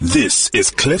This is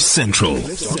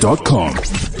CliffCentral.com.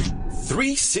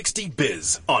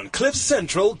 360biz on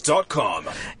CliffCentral.com.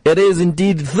 It is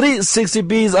indeed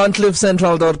 360biz on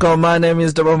CliffCentral.com. My name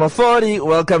is Dabama 40.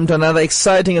 Welcome to another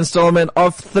exciting installment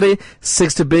of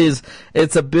 360biz.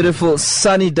 It's a beautiful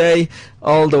sunny day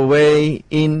all the way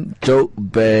in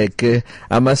Joburg.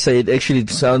 I must say it actually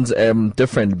sounds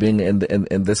different being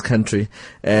in this country.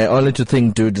 Only to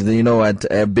think, dude, you know what,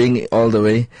 being all the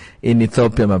way in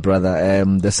Ethiopia, my brother,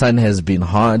 the sun has been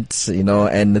hot, you know,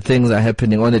 and the things are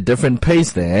happening on a different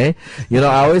pace there, eh? You know,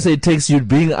 I always say it takes you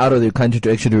being out of your country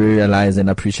to actually realize and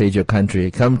appreciate your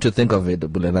country. Come to think of it,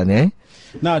 Bulelane, eh?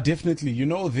 No, definitely. You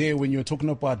know, there when you're talking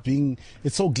about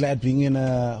it's so glad being in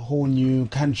a whole new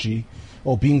country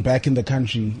or being back in the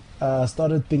country.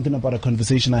 Started thinking about a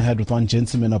conversation I had with one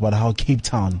gentleman about how Cape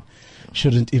Town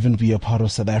shouldn't even be a part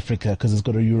of South Africa because it's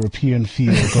got a European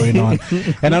feel going on.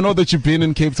 And I know that you've been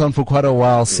in Cape Town for quite a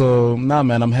while. So, nah,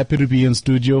 man, I'm happy to be in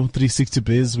studio.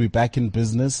 360biz, we're back in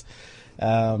business.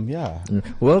 Yeah.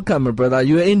 Welcome, my brother.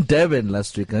 You were in Durban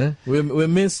last week, huh? We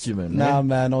missed you, man. Nah,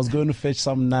 man, I was going to fetch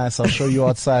something nice. I'll show you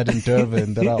outside in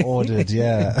Durban that I ordered,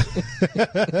 yeah.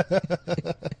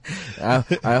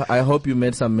 I hope you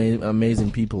met some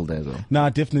amazing people there, though.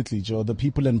 Nah, definitely, Joe. The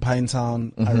people in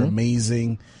Pinetown are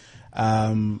amazing.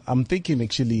 I'm thinking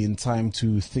actually in time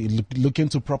to look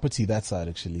into property that side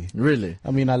actually. Really?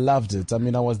 I mean, I loved it. I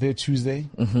mean, I was there Tuesday.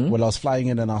 Well, I was flying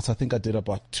in and out. I think I did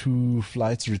about 2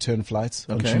 return flights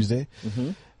on Tuesday,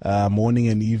 morning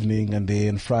and evening. And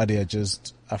then Friday,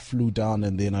 I flew down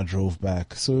and then I drove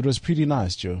back. So it was pretty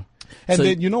nice, Joe. And so,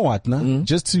 then you know what, nah?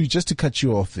 Just to cut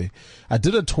you off there, I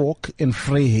did a talk in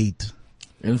Vryheid.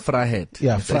 In Vryheid.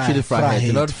 Yeah, actually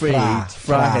Vryheid, not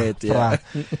Vryheid. Yeah.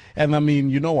 And I mean,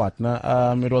 you know what?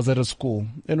 It was at a school,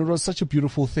 and it was such a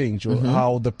beautiful thing, Joe,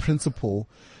 how the principal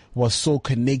was so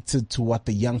connected to what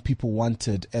the young people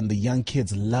wanted, and the young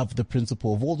kids loved the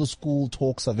principal. Of all the school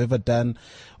talks I've ever done,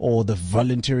 or the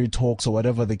voluntary talks, or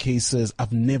whatever the case is,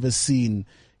 I've never seen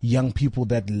young people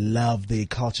that love their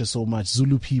culture so much.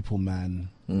 Zulu people, man.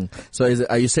 So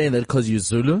are you saying that because you're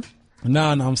Zulu?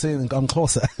 No, I'm saying I'm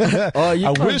closer.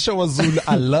 I wish I was Zulu.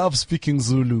 I love speaking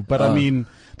Zulu, but I mean,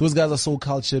 those guys are so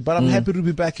cultured. But I'm happy to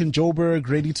be back in Joburg,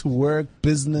 ready to work,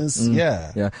 business.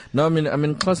 Yeah. No, I mean,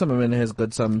 Xhosa, man, has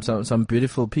got some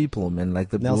beautiful people, man. Like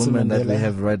the Nelson woman Mandela that we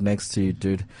have right next to you,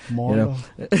 dude. Molo.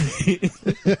 You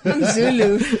know, I'm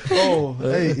Zulu. Oh,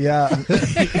 hey, yeah.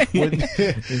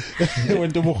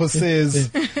 When Toboko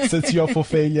says, sets you up for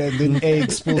failure and then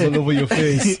egg spills all over your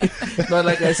face. no,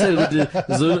 like I said,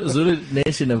 the Zulu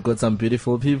Nation have got some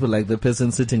beautiful people, like the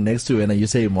person sitting next to you, and you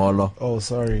say Molo. Oh,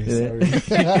 sorry. You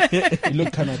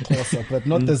look kind of closer, but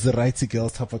not the Zeraiti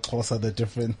girls type of closer. They're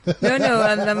different. No,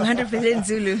 I'm 100%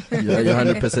 Zulu. You're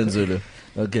 100% Zulu.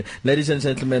 Okay, ladies and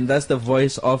gentlemen, that's the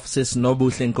voice of Sis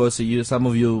Nobuhle Nkosi. Some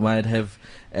of you might have,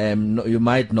 you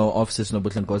might know of Sis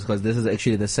Nobuhle Nkosi because this is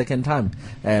actually the second time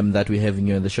that we're having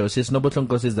you on the show. Sis Nobuhle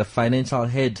Nkosi is the financial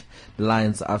head,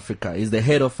 Lions Africa. Is the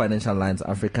head of Financial Lions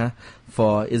Africa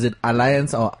for, is it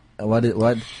Alliance or what?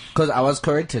 Because I was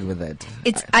corrected with that.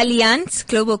 It's Alliance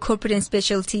Global Corporate and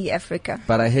Specialty Africa.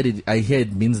 But I hear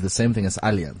it means the same thing as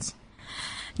Alliance.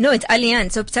 No, it's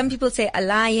Alliance. So some people say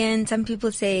Alliance, some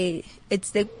people say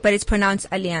but it's pronounced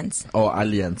Alliance. Oh,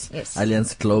 Alliance. Yes.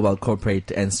 Alliance Global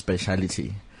Corporate and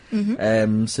Specialty.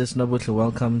 Sis Nobuhle,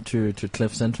 welcome to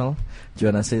Cliff Central. Do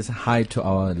you want to say hi to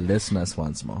our listeners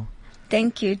once more?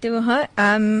 Thank you.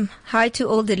 Hi to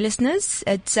all the listeners.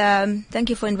 It's thank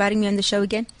you for inviting me on the show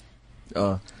again.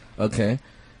 Oh, okay.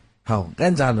 How?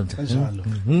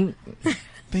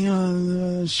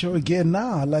 Show again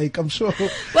now. Like, I'm sure.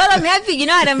 Well, I'm happy. You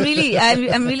know what? I'm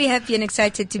really happy and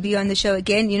excited to be on the show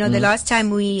again. You know, the last time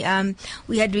we had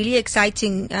a really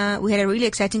exciting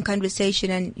conversation,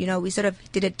 and you know, we sort of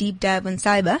did a deep dive on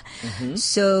cyber.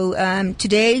 So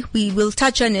today we will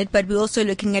touch on it, but we're also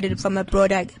looking at it from a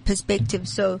broader perspective.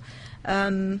 So.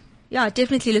 Yeah,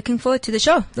 definitely looking forward to the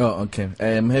show. Oh, okay.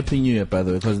 Happy New Year, by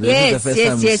the way, because this is the first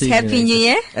time we're seeing Happy New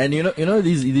Year. And you know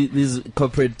these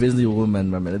corporate business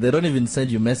women, they don't even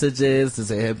send you messages to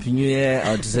say Happy New Year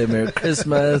or to say Merry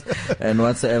Christmas and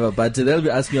whatsoever. But they'll be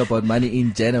asking you about money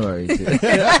in January.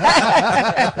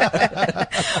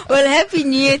 Well, Happy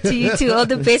New Year to you too. All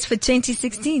the best for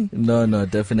 2016. No,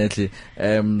 definitely.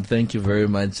 Thank you very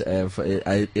much.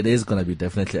 It is going to be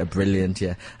definitely a brilliant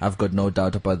year. I've got no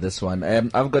doubt about this one.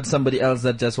 I've got somebody else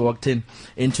that just walked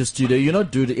into studio. You know,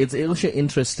 dude, it's also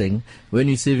interesting when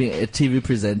you're seeing a TV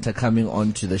presenter coming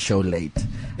onto the show late.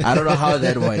 I don't know how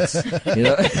that works. You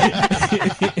know,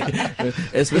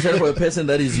 especially for a person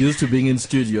that is used to being in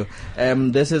studio.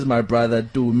 This is my brother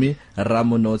Tumi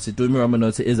Ramonotsi. Tumi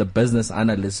Ramonotsi is a business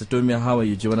analyst. Tumi, how are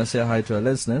you? Do you want to say hi to our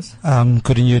listeners?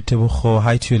 Good and you, Tebogo.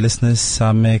 Hi to your listeners.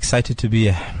 I'm excited to be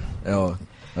here. Oh,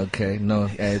 okay. No,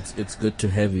 it's good to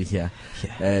have you here.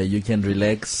 Yeah. You can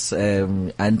relax,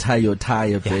 untie your tie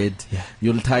a bit. Yeah.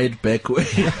 You'll tie it back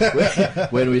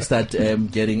when we start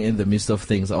getting in the midst of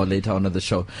things or later on in the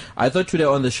show. I thought today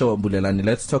on the show, Bulelani,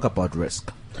 let's talk about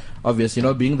risk. Obviously, you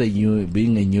know, being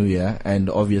a new year, and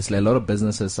obviously a lot of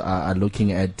businesses are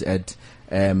looking at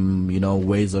you know,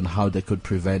 ways on how they could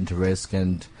prevent risk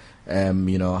and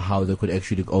you know, how they could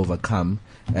actually overcome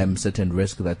certain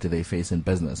risk that they face in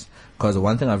business. Because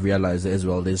one thing I've realized as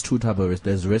well, there's two types of risk.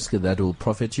 There's risk that will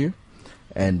profit you,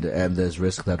 and there's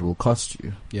risk that will cost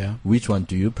you. Yeah. Which one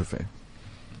do you prefer?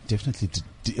 Definitely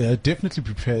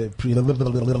prepare.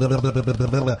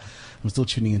 I'm still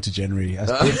tuning into January. I'm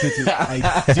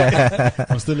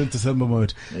still in December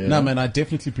mode. Yeah. No, man, I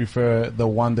definitely prefer the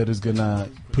one that is gonna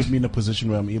put me in a position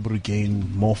where I'm able to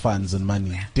gain more funds and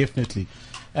money. Definitely.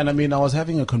 And I mean, I was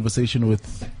having a conversation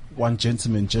with one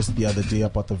gentleman just the other day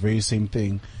about the very same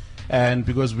thing. And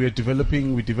because we're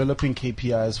developing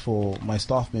KPIs for my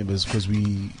staff members, because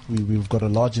we've got a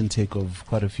large intake of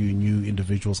quite a few new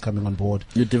individuals coming on board.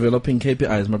 You're developing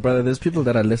KPIs, my brother. There's people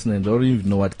that are listening, they don't even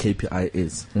know what KPI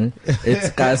is.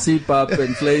 It's Kasi, Pap,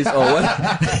 and Place, or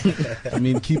what? I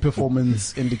mean, key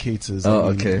performance indicators.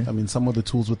 Okay. I mean, some of the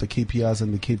tools with the KPIs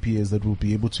and the KPIs that we'll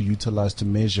be able to utilize to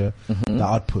measure the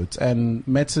output. And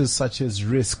matters such as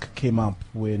risk came up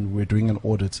when we're doing an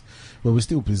audit, but we're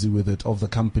still busy with it, of the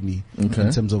company. Okay.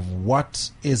 In terms of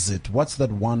what is it? What's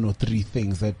that one or three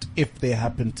things that if they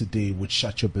happen today would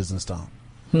shut your business down?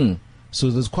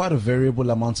 So there's quite a variable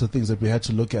amount of things that we had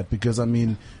to look at, because I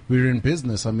mean, we're in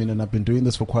business. I mean, and I've been doing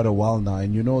this for quite a while now,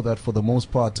 and you know that for the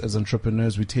most part as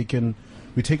entrepreneurs, we're taken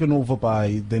over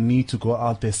by the need to go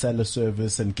out there, sell a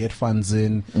service and get funds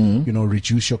in, you know,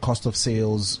 reduce your cost of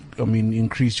sales. I mean,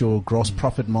 increase your gross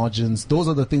profit margins. Those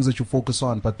are the things that you focus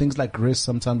on, but things like risk,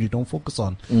 sometimes you don't focus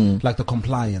on, like the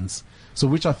compliance. So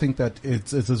which I think that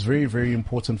it is very, very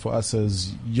important for us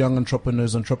as young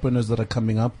entrepreneurs that are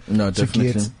coming up to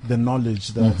get the knowledge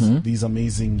that these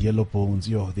amazing yellow bones,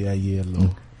 they are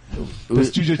yellow. The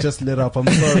studio just lit up. I'm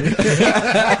sorry.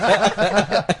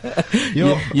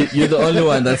 You're the only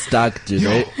one that's dark, dude.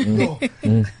 Right?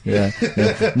 Yeah.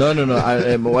 No.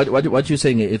 What you're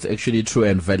saying, it's actually true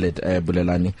and valid,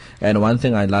 Bulelani. And one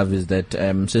thing I love is that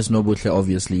Sis Nobuhle,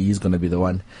 obviously, he's going to be the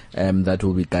one that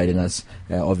will be guiding us,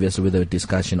 obviously, with the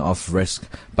discussion of risk.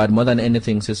 But more than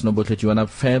anything, Sis Nobuhle, do you want to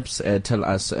perhaps tell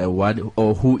us what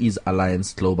or who is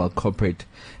Alliance Global Corporate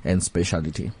and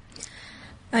Specialty?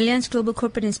 Alliance Global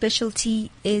Corporate and Specialty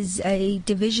is a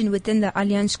division within the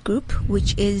Alliance Group,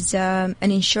 which is an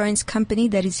insurance company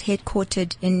that is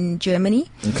headquartered in Germany.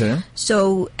 Okay.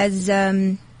 So as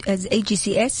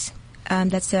AGCS,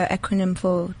 that's the acronym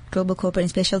for Global Corporate and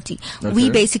Specialty. Okay. We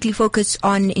basically focus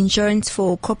on insurance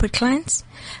for corporate clients.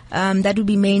 That would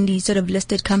be mainly sort of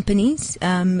listed companies,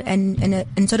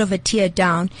 and sort of a tier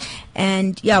down.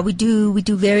 And yeah, we do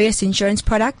various insurance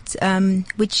products,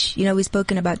 which, you know, we've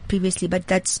spoken about previously, but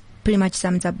that's pretty much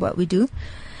sums up what we do.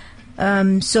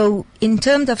 So in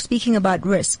terms of speaking about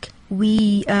risk,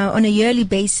 we, on a yearly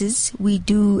basis, we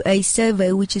do a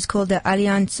survey which is called the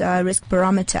Alliance Risk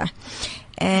Barometer.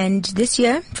 And this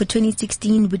year, for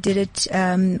 2016, we did it,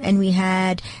 and we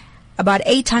had about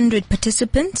 800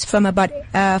 participants from about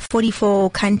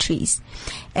 44 countries.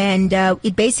 And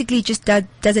it basically just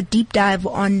does a deep dive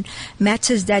on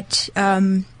matters that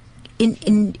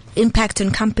in impact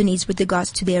on companies with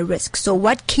regards to their risk. So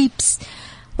what keeps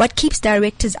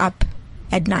directors up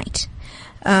at night?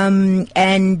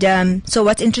 So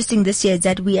what's interesting this year is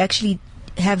that we actually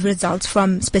have results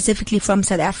specifically from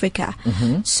South Africa.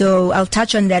 So I'll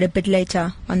touch on that a bit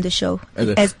later on the show,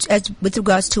 as with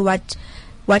regards to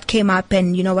what came up,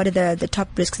 and, you know, what are the top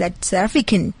risks that South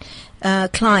African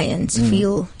clients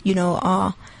feel, you know,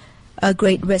 are a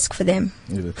great risk for them.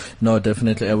 No,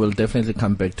 definitely. I will definitely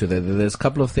come back to that. There's a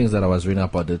couple of things that I was reading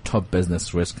about the top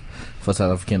business risk for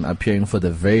South African appearing for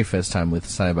the very first time with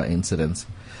cyber incidents.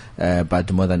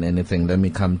 But more than anything, let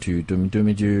me come to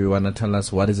Dumi. Do you want to tell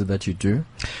us what is it that you do?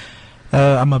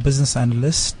 I'm a business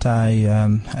analyst. I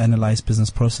analyze business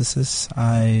processes.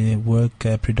 I work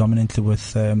predominantly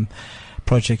with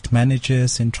project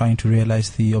managers in trying to realize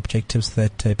the objectives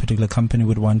that a particular company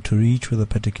would want to reach with a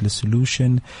particular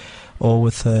solution or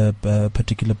with a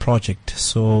particular project.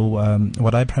 So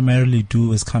what I primarily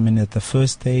do is come in at the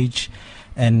first stage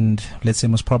and let's say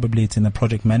most probably it's in a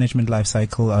project management life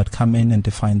cycle, I'd come in and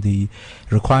define the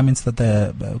requirements that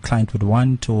the client would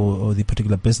want, or the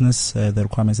particular business, the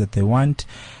requirements that they want,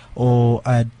 or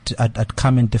I'd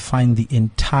come and define the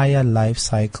entire life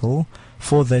cycle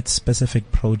for that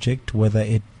specific project, whether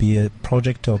it be a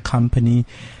project or company.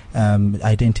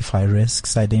 Identify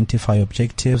risks, identify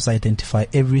objectives, identify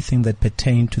everything that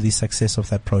pertain to the success of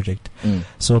that project.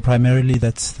 So primarily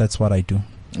that's what I do.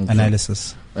 Okay.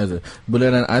 Analysis.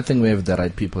 Bulelani, I think we have the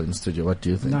right people in studio. What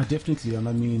do you think? No, definitely. And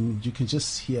I mean, you can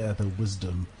just hear the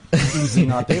wisdom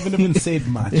oozing out. They haven't even said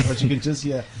much, but you can just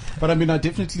hear. But I mean, I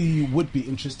definitely would be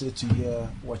interested to hear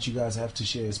what you guys have to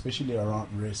share, especially around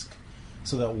risk,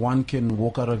 so that one can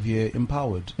walk out of here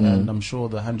empowered. And I'm sure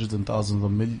the hundreds and thousands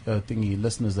of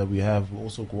listeners that we have will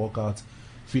also walk out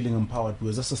feeling empowered,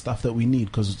 because that's the stuff that we need.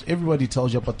 Because everybody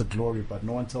tells you about the glory, but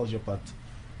no one tells you about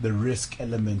the risk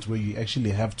element where you actually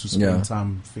have to spend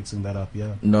time fixing that up.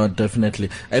 Yeah. No,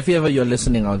 definitely. If you're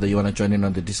listening out there, you want to join in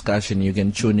on the discussion, you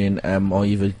can tune in or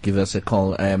even give us a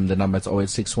call. The number is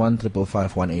 0861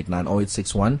 555 189,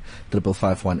 0861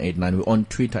 555 189. We're on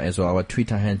Twitter as well. Our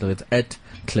Twitter handle is at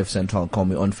Cliff Central. Call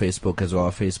me on Facebook as well.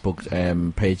 Our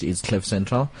Facebook page is Cliff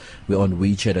Central. We're on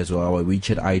WeChat as well. Our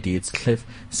WeChat ID is Cliff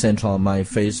Central. My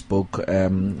Facebook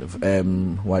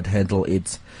what handle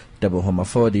it's Double Homa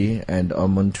 40, and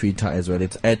I'm on Twitter as well.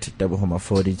 It's at Double Homa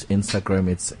 40. It's Instagram.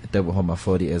 It's Double Homa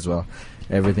 40 as well.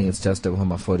 Everything is just Double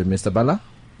Homa 40. Mr. Bala?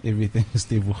 Everything is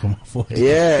Double Homa 40.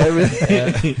 Yeah,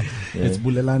 everything. It's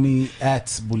Bulelani at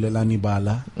Bulelani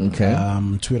Bala. Okay.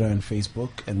 Twitter and Facebook,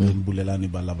 and then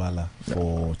Bulelani Bala Bala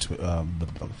for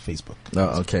Facebook.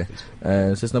 Oh, okay.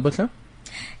 Sis Nobuhle?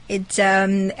 It's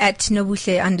at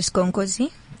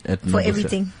Nobuhle_Nkosi. For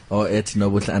everything. Or at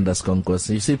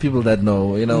Nobuhle_Nkosi. You see people that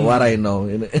know, what I know.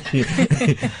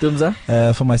 Tumza?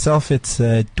 For myself, it's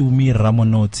Tumi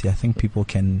Ramonotsi. I think people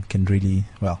can really,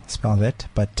 spell that,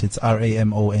 but it's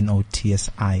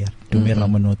RAMONOTSI. Tumi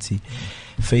Ramonotsi.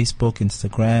 Facebook,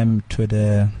 Instagram,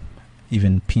 Twitter,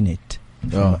 even Pinit.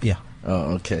 Oh. Yeah.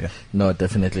 Oh, okay. Yeah. No,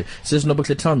 definitely. Sis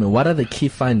Nobuhle, tell me, what are the key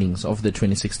findings of the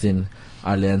 2016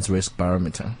 Allianz Risk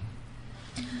Barometer?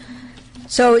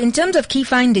 So in terms of key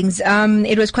findings,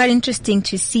 it was quite interesting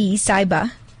to see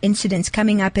cyber incidents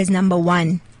coming up as number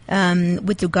one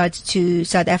with regards to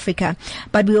South Africa.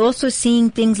 But we're also seeing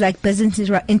things like business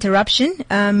interruption,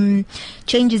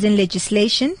 changes in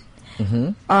legislation.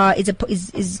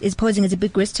 Is posing as a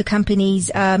big risk to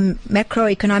companies,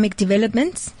 macroeconomic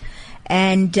developments,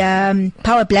 and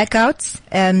power blackouts,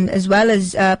 as well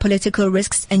as political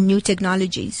risks and new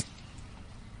technologies.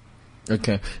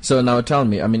 Okay, so now tell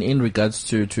me, in regards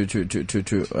to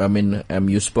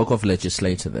you spoke of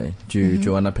legislator there. Do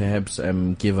you want to perhaps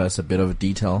give us a bit of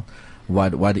detail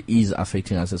what is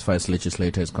affecting us as far as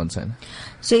legislator is concerned?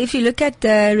 So if you look at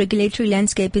the regulatory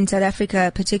landscape in South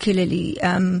Africa particularly,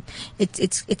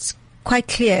 it's quite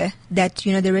clear that,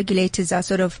 the regulators are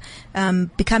sort of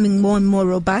becoming more and more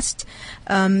robust.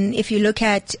 If you look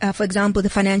at, for example, the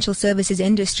financial services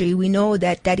industry, we know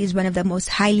that that is one of the most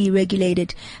highly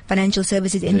regulated financial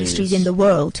services industries in the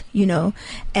world,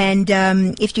 And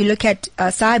if you look at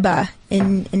cyber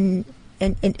in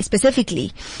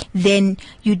specifically, then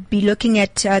you'd be looking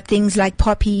at things like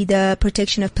POPI, the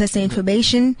Protection of Personal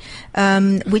Information,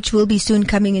 which will be soon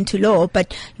coming into law.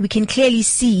 But we can clearly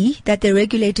see that the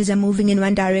regulators are moving in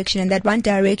one direction, and that one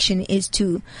direction is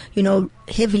to,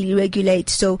 heavily regulate.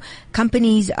 So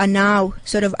companies are now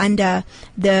sort of under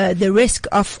the risk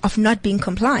of not being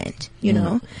compliant,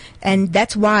 and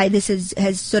that's why this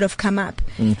has sort of come up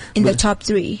in the top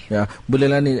three. Yeah,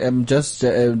 Bulelani, just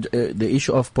the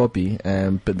issue of POPI,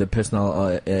 the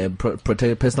Personal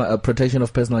Protection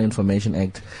of Personal Information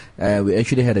Act. We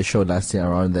actually had a show last year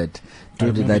around that.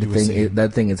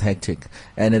 That thing is hectic.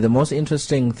 And the most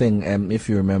interesting thing, if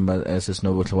you remember, Sis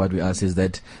Nobuhle, what we asked is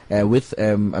that with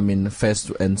first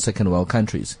and second world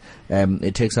countries,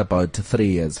 it takes about 3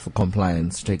 years for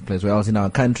compliance to take place, whereas in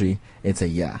our country it's a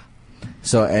year.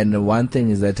 So, and one thing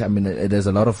is that there's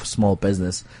a lot of small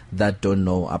business that don't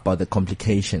know about the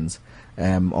complications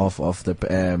of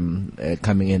the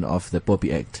coming in of the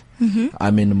POPI Act.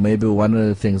 Maybe one of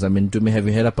the things, have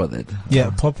you heard about that?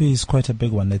 Yeah, POPI is quite a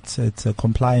big one. It's a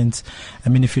compliance.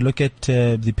 If you look at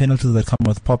the penalties that come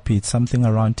with POPI, it's something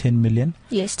around 10 million.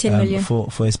 Yes, 10 million. For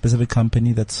a specific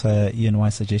company. That's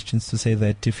ENY suggestions to say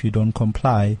that if you don't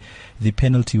comply, the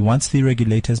penalty, once the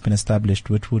regulator has been established,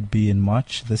 which would be in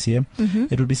March this year,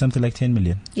 it would be something like 10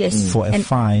 million. Yes. For a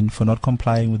fine for not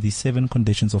complying with the 7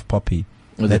 conditions of POPI.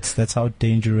 That's how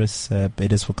dangerous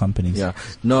it is for companies. Yeah.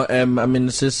 No, I mean,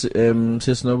 Sis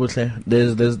Nobuhle,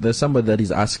 there's somebody that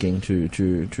is asking to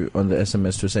on the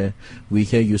SMS to say, we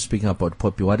hear you speaking about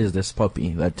Poppy. What is this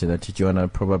Poppy that you wanna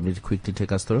probably quickly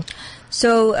take us through?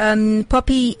 So,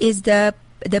 Poppy is the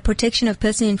Protection of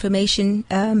Personal Information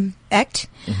Act,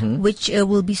 which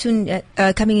will be soon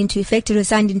coming into effect. It was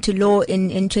signed into law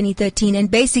in 2013,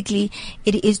 and basically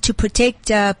it is to protect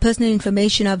personal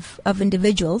information of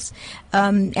individuals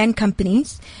and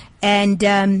companies,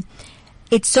 and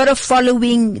it's sort of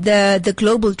following the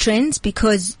global trends,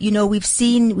 because we've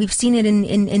seen it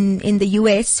in the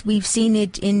US, we've seen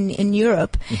it in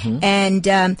Europe,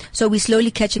 and so we're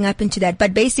slowly catching up into that.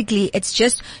 But basically, it's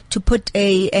just to put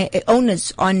a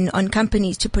onus on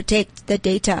companies to protect the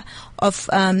data of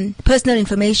personal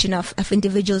information of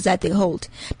individuals that they hold,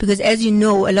 because as you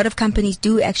know, a lot of companies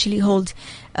do actually hold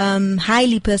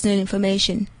highly personal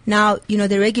information. Now,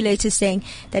 the regulator is saying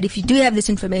that if you do have this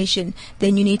information,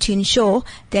 then you need to ensure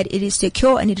that it is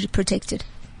secure and it is protected.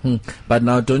 But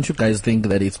now, don't you guys think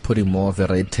that it's putting more of a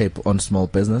red tape on small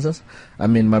businesses? I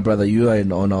mean, my brother, you are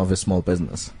an owner of a small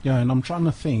business. Yeah, and I'm trying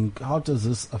to think, how does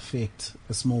this affect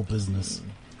a small business?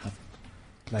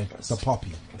 Like the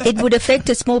Poppy. It would affect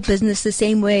a small business the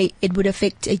same way it would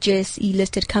affect a JSE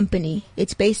listed company.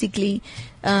 It's basically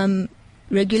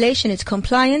regulation, it's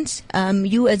compliance.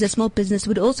 You as a small business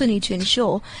would also need to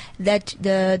ensure that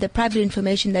the private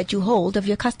information that you hold of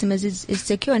your customers is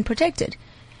secure and protected.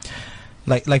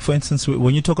 Like for instance,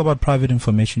 when you talk about private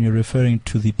information, you're referring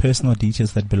to the personal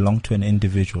details that belong to an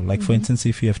individual. Like for instance,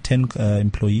 if you have 10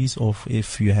 employees, or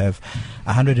if you have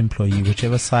 100 employees,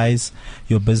 whichever size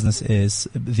your business is,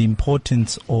 the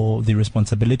importance or the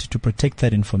responsibility to protect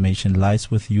that information lies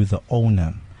with you, the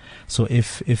owner. So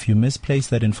if you misplace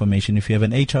that information, if you have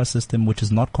an HR system which is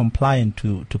not compliant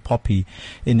to Poppy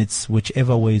in its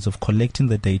whichever ways of collecting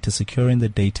the data, securing the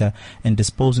data, and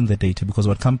disposing the data, because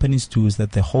what companies do is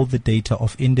that they hold the data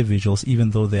of individuals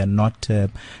even though they are not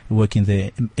working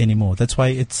there anymore. That's why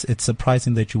it's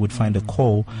surprising that you would find a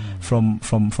call from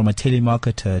a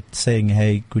telemarketer saying,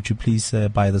 hey, could you please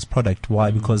buy this product? Why?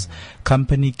 Because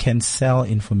company can sell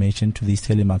information to these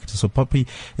telemarketers. So Poppy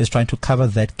is trying to cover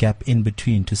that gap in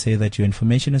between to say that your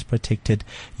information is protected.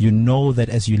 You know that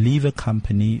as you leave a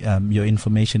company, your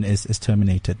information is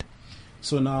terminated.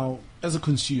 So now, as a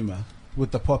consumer, with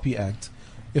the Poppy Act,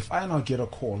 if I now get a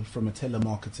call from a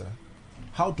telemarketer,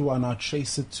 how do I now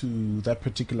trace it to that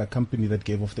particular company that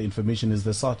gave off the information? Is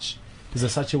there such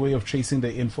a way of tracing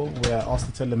the info where I ask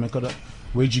the telemarketer,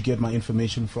 where'd you get my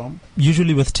information from?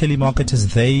 Usually with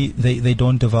telemarketers, they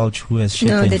don't divulge who has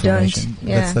shared the information. Don't.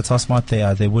 Yeah. That's how smart they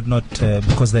are. They would not,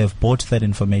 because they have bought that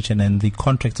information, and the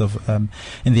contracts of,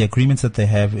 in the agreements that they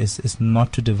have is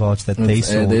not to divulge that they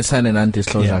sold. They sign an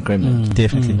undisclosure agreement.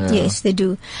 Definitely. Yeah. Yes, they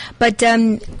do. But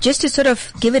just to sort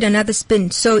of give it another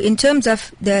spin, so in terms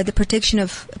of the protection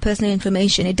of personal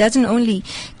information, it doesn't only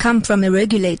come from a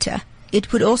regulator. It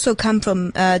could also come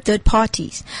from third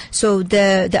parties. So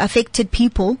the affected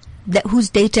people whose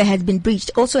data has been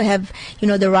breached also have,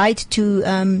 the right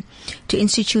to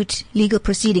institute legal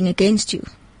proceeding against you.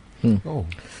 Oh.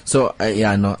 So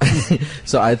no.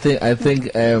 So I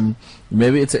think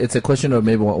maybe it's a question of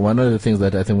maybe one of the things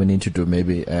that I think we need to do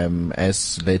maybe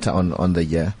as later on the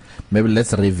year. Maybe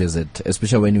let's revisit,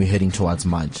 especially when we're heading towards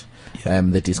March.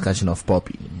 The discussion of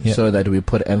Poppy, so that we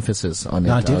put emphasis on it.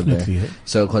 Definitely. Out there.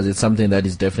 So, because it's something that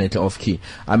is definitely off key.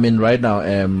 I mean, right now,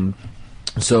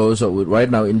 so right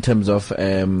now, in terms of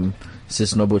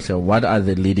Sis Nobuhle, what are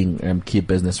the leading key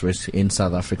business risks in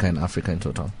South Africa and Africa in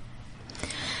total?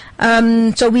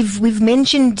 So we've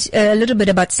mentioned a little bit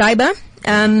about cyber,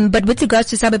 but with regards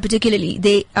to cyber particularly,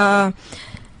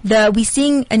 we're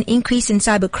seeing an increase in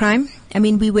cybercrime. I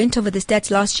mean, we went over the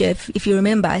stats last year. If you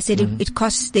remember, I said it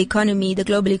costs the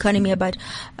global economy, about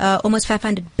almost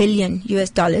 $500 billion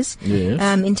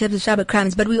in terms of cyber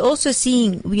crimes. But we're also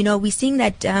seeing, we're seeing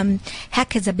that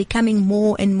hackers are becoming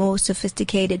more and more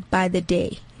sophisticated by the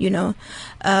day.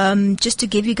 Just to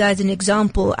give you guys an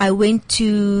example, I went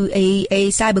to a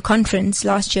cyber conference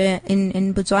last year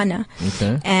in Botswana,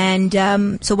 and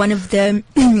so one of the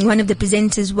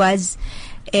presenters was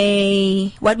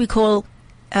what we call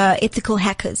ethical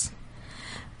hackers,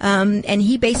 and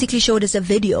he basically showed us a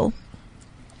video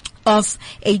of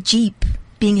a Jeep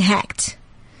being hacked.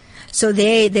 So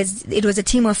it was a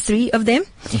team of 3 of them,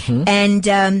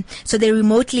 and so they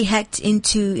remotely hacked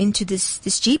into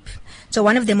this Jeep. So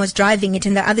one of them was driving it,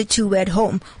 and the other 2 were at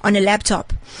home on a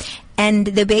laptop, and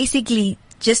they basically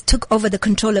just took over the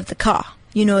control of the car.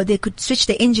 You know, they could switch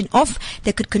the engine off.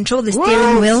 They could control the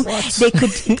steering wheel.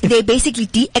 They basically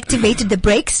deactivated the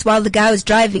brakes while the guy was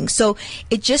driving. So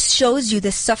it just shows you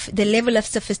the level of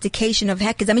sophistication of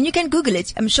hackers. I mean, you can Google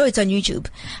it. I'm sure it's on YouTube.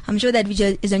 I'm sure that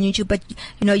video is on YouTube, but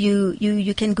you know,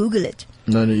 you can Google it.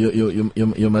 No,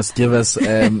 you must give us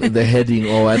the heading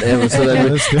or whatever so that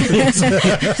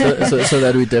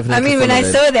we definitely. I mean, when I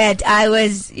saw that, I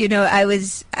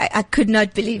could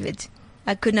not believe it.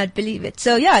 I could not believe it.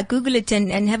 So yeah, Google it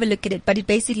and have a look at it. But it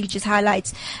basically just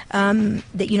highlights,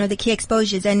 the key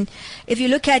exposures. And if you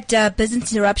look at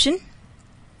business interruption,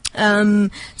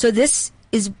 so this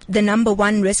is the number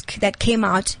one risk that came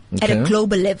out at a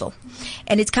global level,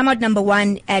 and it's come out number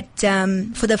one at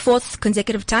for the fourth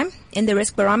consecutive time in the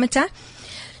risk barometer.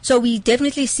 So we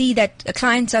definitely see that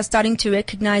clients are starting to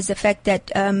recognize the fact that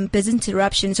business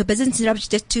interruption. So business interruption,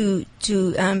 just to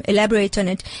elaborate on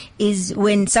it, is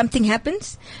when something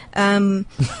happens,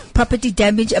 property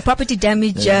damage,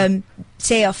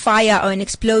 say a fire or an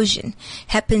explosion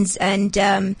happens, and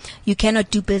you cannot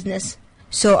do business.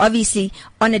 So obviously,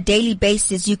 on a daily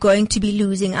basis, you're going to be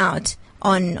losing out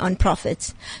on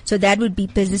profits. So that would be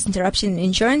business interruption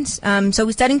insurance. So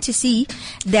we're starting to see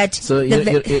that. So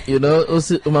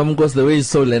also Umamukos, the way he's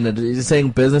so learned, he's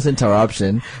saying business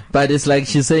interruption, but it's like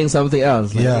she's saying something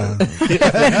else. Yeah.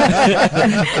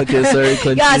 Okay, sorry.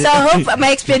 Continue. Yeah. So I hope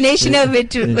my explanation of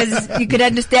it was you could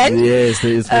understand. Yes,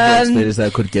 it's explanation I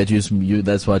could get you.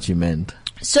 That's what you meant.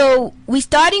 So we're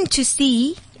starting to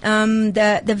see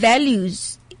the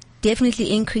values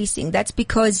definitely increasing. That's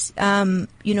because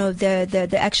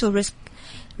the actual risk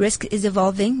is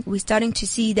evolving. We're starting to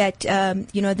see that the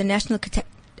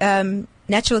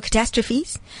natural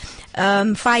catastrophes,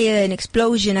 fire and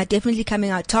explosion are definitely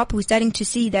coming out top. We're starting to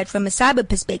see that from a cyber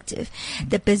perspective,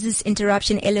 the business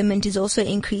interruption element is also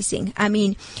increasing. I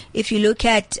mean, if you look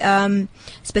at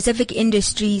specific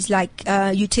industries like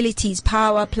utilities,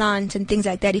 power plants, and things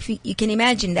like that, if you can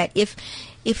imagine that if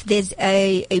there's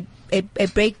a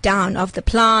breakdown of the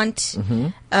plant,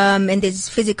 and there's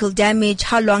physical damage,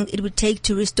 how long it would take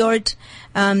to restore it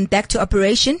back to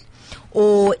operation.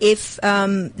 Or if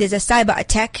there's a cyber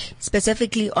attack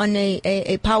specifically on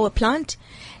a power plant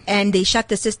and they shut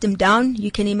the system down, you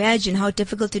can imagine how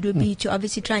difficult it would be to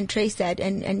obviously try and trace that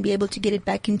and be able to get it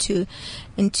back into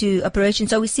operation.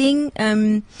 So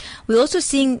we're also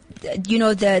seeing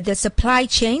the supply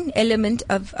chain element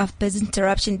of business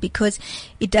interruption, because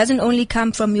it doesn't only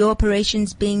come from your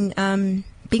operations being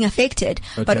affected,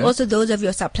 but also those of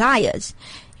your suppliers.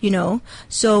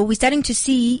 So we're starting to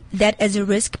see that as a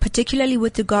risk, particularly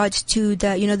with regards to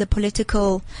the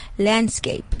political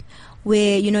landscape,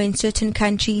 where, in certain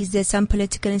countries there's some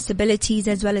political instabilities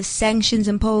as well as sanctions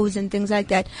imposed and things like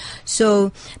that.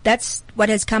 So that's what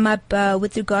has come up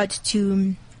with regards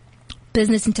to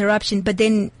business interruption. But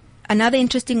then another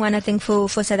interesting one, I think, for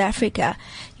South Africa,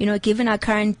 given our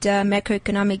current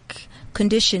macroeconomic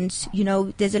conditions,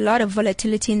 there's a lot of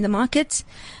volatility in the markets.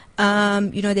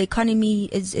 The economy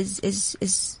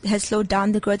has slowed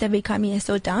down. The growth of the economy has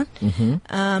slowed down.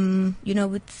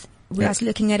 We're also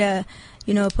looking at a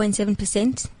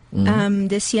 0.7%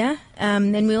 this year.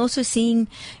 And we're also seeing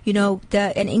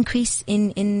an increase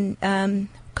in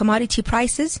commodity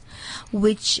prices,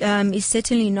 which is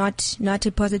certainly not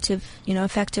a positive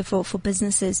factor for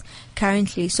businesses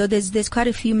currently. So there's quite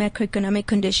a few macroeconomic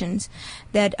conditions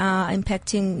that are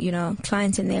impacting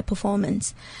clients and their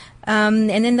performance. And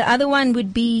then the other one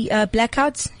would be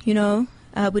blackouts.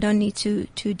 We don't need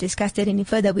to discuss that any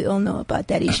further. We all know about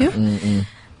that issue.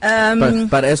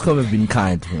 But Eskom have been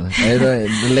kind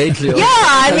lately. Yeah,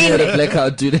 I mean, a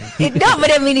blackout today.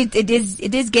 But I mean,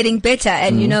 it is getting better,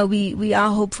 and we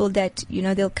are hopeful that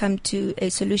they'll come to a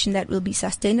solution that will be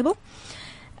sustainable.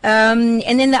 And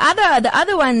then the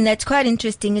other one that's quite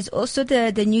interesting is also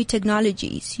the new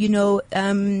technologies,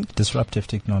 disruptive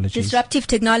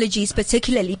technologies,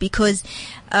 particularly because,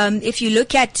 if you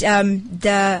look at,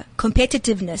 the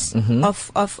competitiveness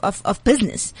of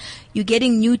business, you're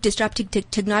getting new disruptive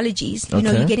technologies,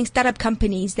 you're getting startup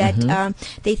companies that,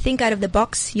 they think out of the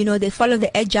box, they follow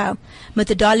the agile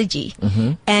methodology,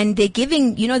 and they're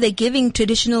giving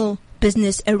traditional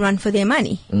business a run for their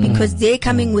money, because they're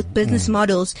coming with business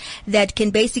models that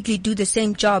can basically do the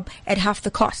same job at half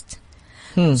the cost.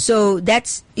 So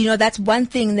that's one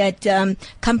thing that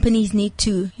companies need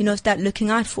to start looking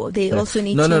out for. They also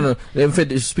need No. In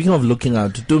fact, speaking of looking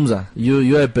out, Dumza,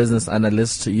 you're a business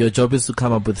analyst. Your job is to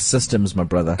come up with systems, my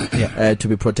brother, to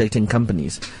be protecting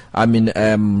companies. I mean,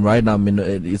 right now,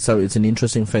 it's an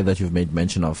interesting fact that you've made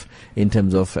mention of in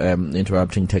terms of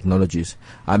interrupting technologies.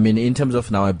 I mean, in terms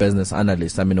of now a business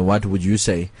analyst, I mean, what would you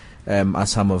say are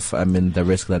some of, the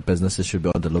risk that businesses should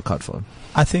be on the lookout for?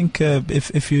 I think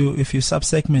if you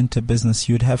subsegment a business,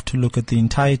 you'd have to look at the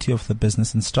entirety of the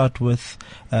business and start with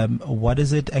what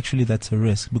is it actually that's a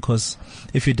risk. Because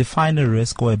if you define a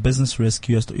risk or a business risk,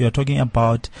 you're talking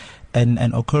about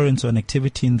an occurrence or an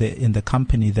activity in the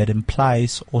company that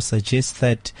implies or suggests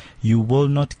that you will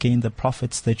not gain the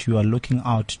profits that you are looking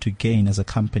out to gain as a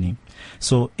company.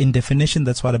 So in definition,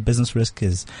 that's what a business risk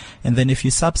is. And then if you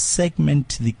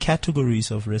sub-segment the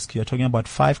categories of risk, you're talking about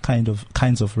 5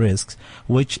 kinds of risks,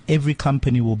 which every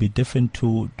company will be different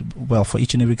for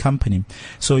each and every company.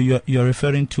 So you're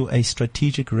referring to a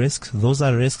strategic risk. Those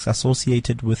are risks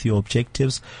associated with your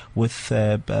objectives, with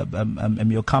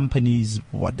your company's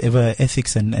whatever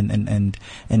ethics and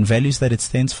values that it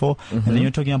stands for. Mm-hmm. And then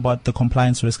you're talking about the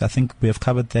compliance risk. I think we have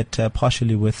covered that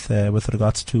partially with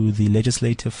regards to the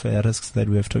legislative risks that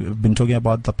we have been talking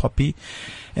about, the POPI.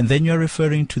 And then you're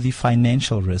referring to the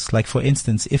financial risk. Like, for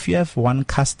instance, if you have one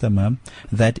customer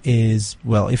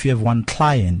if you have one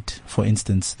client, for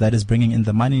instance, that is bringing in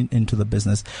the money into the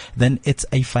business, then it's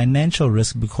a financial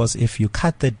risk, because if you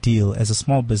cut that deal as a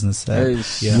small business,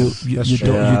 you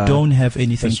don't have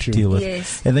anything to deal with.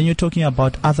 Yes. And then you're talking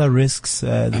about other risks,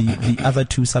 the other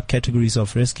 2 subcategories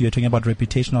of risk. You're talking about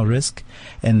reputational risk,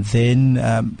 and then,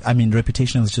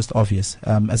 reputational is just obvious.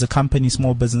 As a company,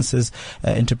 small businesses,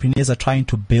 entrepreneurs are trying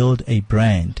to build a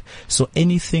brand. So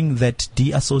anything that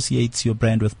de-associates your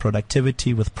brand with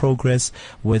productivity, with progress,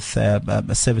 with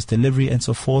service delivery and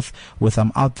so forth, with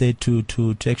out there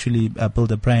to actually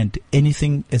build a brand,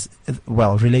 anything is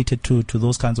related to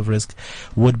those kinds of risks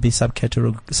would be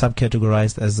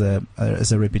subcategorized as a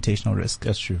reputational risk.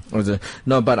 That's true.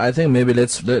 No, but I think maybe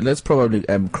let's probably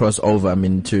cross over.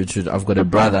 I've got a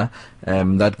brother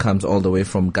that comes all the way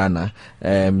from Ghana.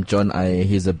 John,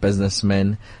 he's a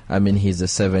businessman. He's a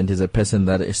servant. He's a person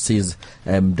that sees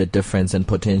the difference and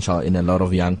potential in a lot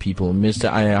of young people. Mr.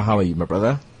 Aya, how are you, my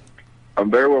brother? I'm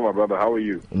very well, my brother. How are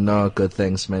you? No, good,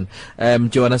 thanks, man. Do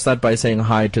you want to start by saying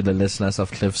hi to the listeners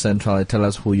of Cliff Central? Tell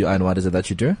us who you are and what is it that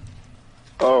you do?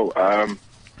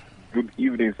 Good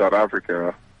evening, South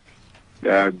Africa.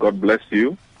 God bless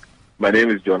you. My name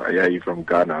is John Ayayi from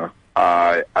Ghana.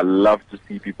 I love to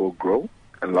see people grow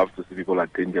and love to see people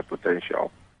attain their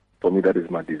potential. For me, that is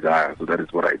my desire. So that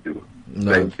is what I do.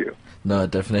 Thank you. No,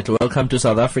 definitely. Welcome to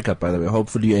South Africa, by the way.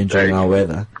 Hopefully you're enjoying our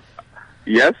weather.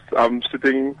 Yes, I'm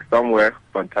sitting somewhere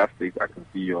fantastic. I can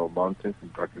see your mountains in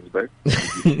Drakensberg.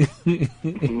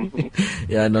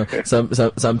 Yeah, no.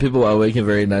 Some people are working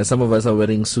very nice. Some of us are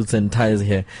wearing suits and ties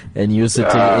here, and you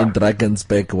sitting in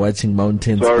Drakensberg watching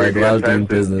mountains while doing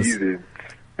business.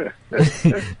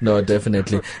 No,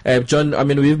 definitely. John,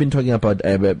 we've been talking about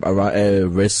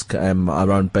risk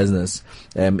around business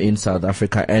in South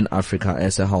Africa and Africa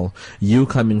as a whole. You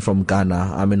coming from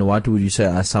Ghana, what would you say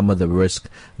are some of the risks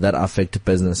that affect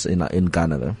business in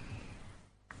Ghana, though?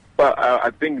 Well,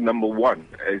 I think number one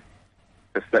is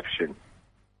perception.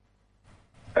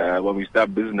 When we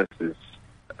start businesses,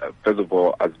 first of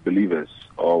all, as believers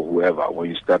or whoever, when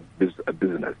you start a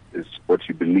business, it's what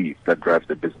you believe that drives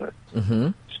the business. Mm-hmm.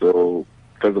 So,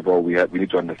 first of all, we need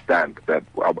to understand that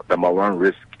number one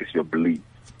risk is your belief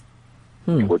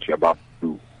in what you're about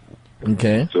to do.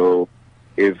 Okay. So,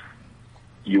 if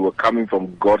you were coming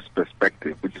from God's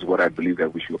perspective, which is what I believe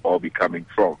that we should all be coming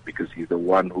from, because He's the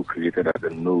one who created us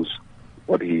and knows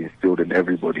what He instilled in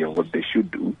everybody and what they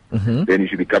should do, then you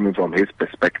should be coming from His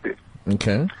perspective.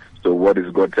 Okay. So what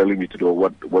is God telling me to do?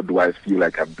 What do I feel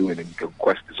like I'm doing? And you can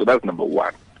question. So that's number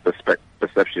one.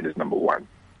 Perception is number one.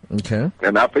 Okay.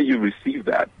 And after you receive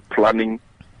that, planning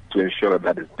to ensure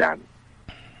that is done.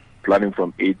 Planning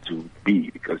from A to B,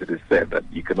 because it is said that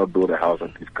you cannot build a house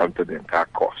until you've counted the entire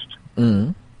cost.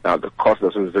 Mm. Now, the cost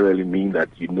doesn't necessarily mean that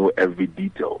you know every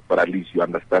detail, but at least you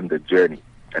understand the journey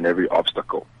and every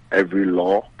obstacle, every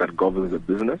law that governs the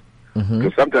business. Mm-hmm.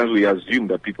 Because sometimes we assume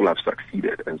that people have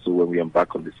succeeded, and so when we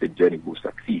embark on the same journey, we'll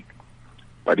succeed.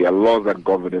 But there are laws that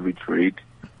govern every trade,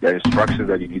 there are instructions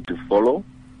that you need to follow,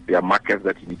 there are markets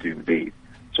that you need to invade.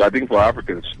 So I think for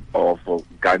Africans, or for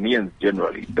Ghanaians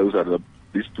generally,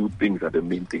 these two things are the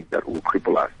main things that will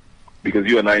cripple us. Because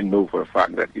you and I know for a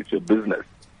fact that if your business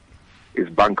is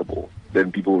bankable,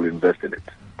 then people will invest in it.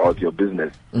 Or if your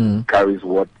business carries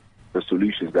what the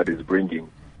solutions that is bringing,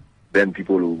 then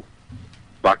people will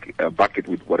back it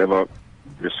with whatever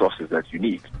resources that you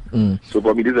need. So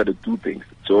for me, these are the two things.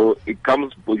 So it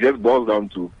just boils down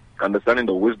to understanding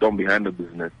the wisdom behind the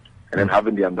business, and then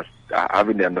having the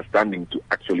understanding to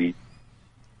actually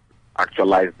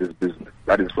actualize this business.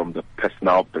 That is from the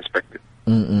personal perspective.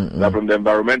 Now, from the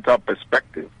environmental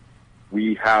perspective,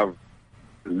 we have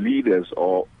leaders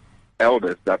or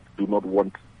elders that do not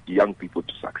want young people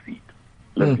to succeed.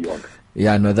 Let's be honest.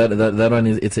 Yeah, no, that one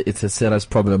it's a serious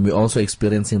problem. We're also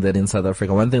experiencing that in South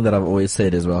Africa. One thing that I've always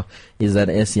said as well is that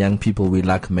as young people we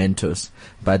lack mentors.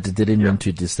 But it didn't mean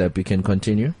to disturb. You can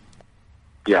continue.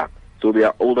 Yeah. So there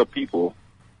are older people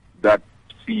that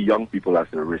see young people as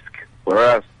a risk.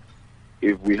 Whereas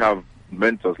if we have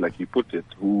mentors, like you put it,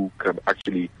 who can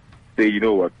actually say, you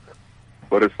know what,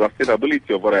 for the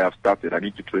sustainability of what I have started, I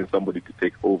need to train somebody to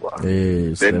take over.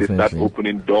 Yes, then definitely. they start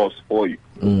opening doors for you.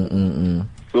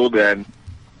 So then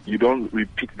you don't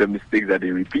repeat the mistakes that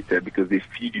they repeated because they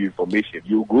feed you information.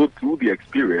 You go through the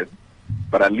experience,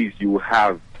 but at least you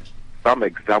have some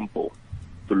example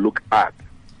to look at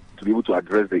to be able to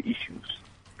address the issues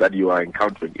that you are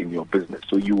encountering in your business.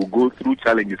 So you will go through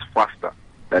challenges faster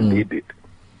than they did.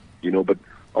 You know, but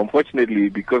unfortunately,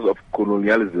 because of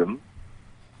colonialism,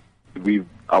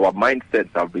 our mindsets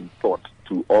have been taught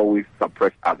to always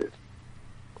suppress others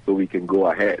so we can go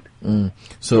ahead.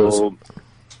 So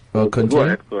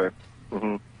continue. Go ahead.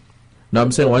 Mm-hmm. No,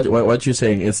 I'm saying what you're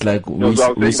saying. It's like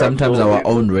we sometimes are our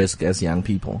own risk as young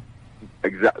people.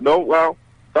 Exactly. No, well,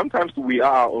 sometimes we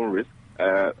are our own risk,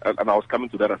 and I was coming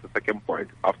to that as a second point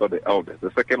after the elders.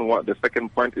 The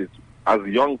second point is, as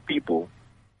young people,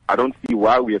 I don't see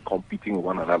why we are competing with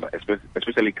one another,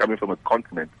 especially coming from a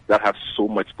continent that has so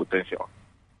much potential.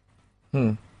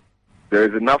 There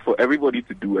is enough for everybody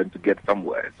to do and to get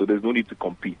somewhere, so there's no need to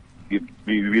compete.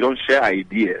 We don't share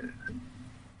ideas.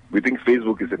 We think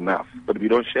Facebook is enough, but we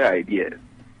don't share ideas.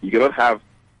 You cannot have.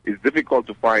 It's difficult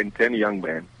to find 10 young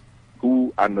men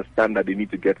who understand that they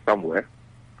need to get somewhere,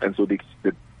 and so the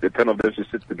 10 of them should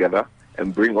sit together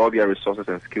and bring all their resources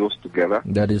and skills together.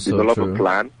 That is develop so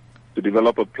true. To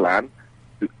develop a plan,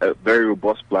 a very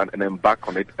robust plan, and embark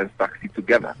on it and succeed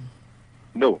together.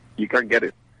 No, you can't get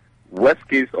it. Worst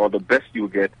case, or the best you'll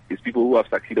get, is people who have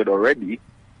succeeded already,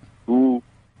 who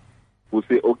will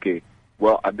say, okay,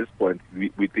 well, at this point,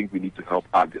 we think we need to help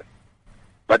others.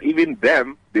 But even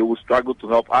them, they will struggle to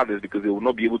help others because they will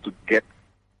not be able to get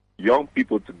young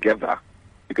people together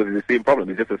because it's the same problem.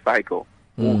 It's just a cycle.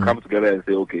 We'll come together and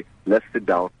say, okay, let's sit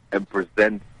down and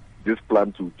present this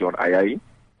plan to John Ayayi,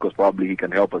 because probably he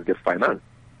can help us get finance.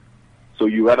 So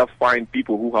you rather find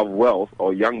people who have wealth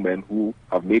or young men who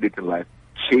have made it in life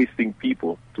chasing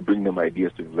people to bring them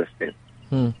ideas to invest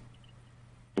in.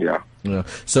 Yeah.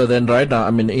 So then right now,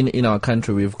 I mean, in our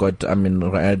country, we've got, I mean,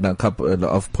 right now a couple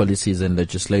of policies and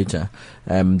legislature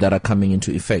that are coming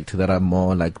into effect that are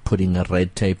more like putting a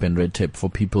red tape for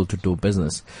people to do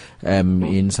business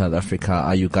in South Africa.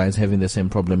 Are you guys having the same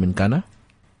problem in Ghana?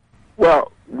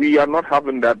 Well, we are not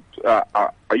having that.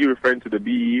 Are you referring to the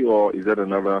BE or is that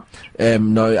another?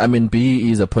 No, I mean,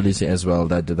 BE is a policy as well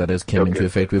that has come into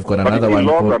effect. We've got another one.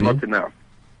 The laws are not enough.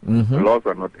 The laws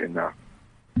are not enough.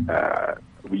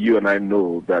 You and I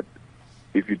know that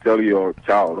if you tell your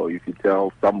child or if you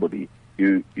tell somebody,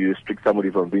 you restrict somebody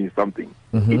from doing something,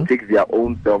 it takes their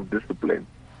own self-discipline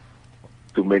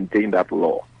to maintain that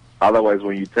law. Otherwise,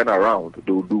 when you turn around,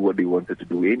 they'll do what they wanted to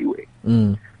do anyway.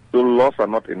 So laws are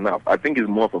not enough. I think it's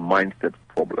more of a mindset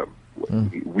problem.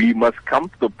 We must come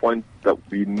to the point that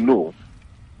we know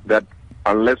that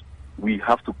unless we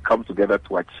have to come together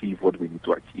to achieve what we need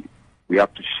to achieve, we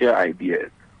have to share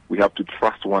ideas. We have to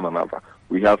trust one another.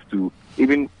 We have to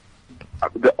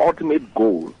the ultimate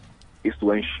goal is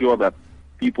to ensure that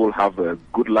people have a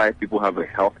good life, people have a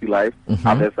healthy life,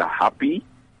 others are happy.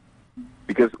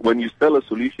 Because when you sell a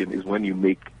solution is when you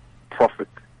make profit.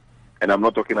 And I'm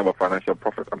not talking about financial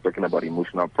profit. I'm talking about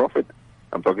emotional profit.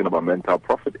 I'm talking about mental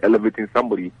profit, elevating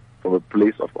somebody from a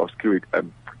place of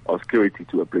obscurity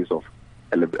to a place of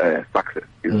success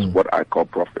is what I call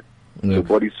profit. So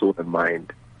body, soul, and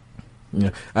mind.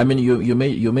 Yeah, I mean,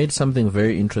 you made something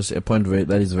very interesting, a point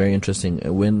that is very interesting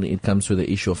when it comes to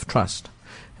the issue of trust.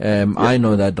 I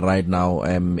know that right now,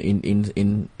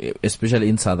 in especially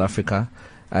in South Africa,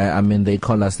 I mean, they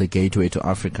call us the gateway to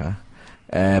Africa.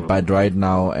 But right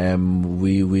now,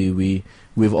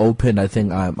 we've opened, I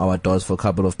think, our doors for a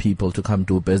couple of people to come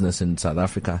do business in South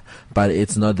Africa. But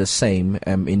it's not the same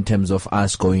in terms of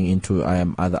us going into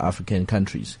other African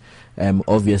countries.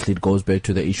 Obviously, it goes back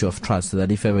to the issue of trust.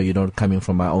 That if ever you're not coming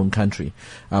from my own country,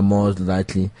 I'm more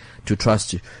likely to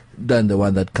trust you than the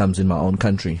one that comes in my own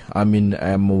country. I mean,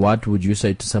 what would you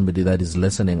say to somebody that is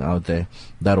listening out there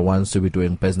that wants to be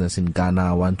doing business in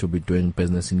Ghana, want to be doing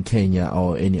business in Kenya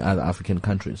or any other African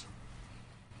countries?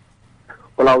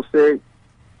 Well, I would say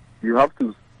you have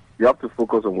to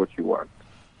focus on what you want.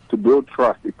 To build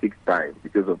trust, it takes time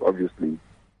because of obviously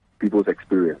people's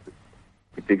experiences.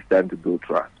 It takes time to build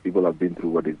trust. People have been through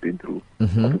what they've been through.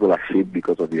 Or people are shaped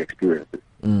because of the experiences.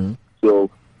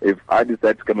 So if I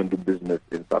decide to come and do business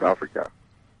in South Africa,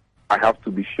 I have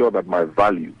to be sure that my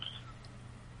values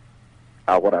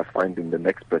are what I find in the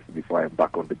next person before I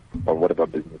embark on whatever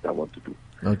business I want to do.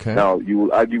 Okay. Now, you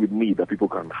will argue with me that people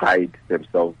can hide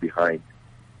themselves behind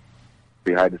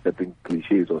certain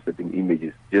cliches or certain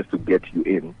images just to get you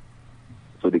in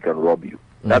so they can rob you.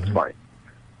 That's fine.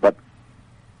 But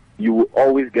you will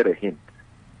always get a hint.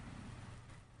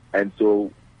 And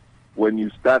so when you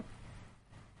start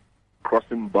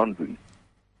crossing boundaries,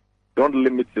 don't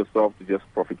limit yourself to just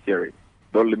profiteering.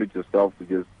 Don't limit yourself to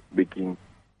just making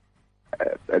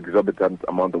exorbitant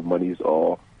amount of monies,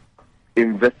 or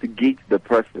investigate the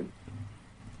person.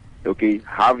 Okay,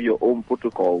 have your own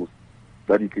protocols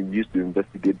that you can use to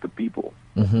investigate the people.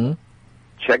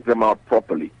 Check them out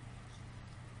properly.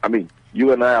 I mean,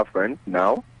 you and I are friends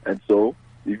now, and so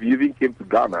if you even came to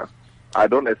Ghana, I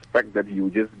don't expect that you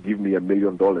just give me $1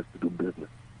 million to do business.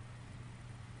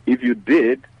 If you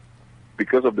did,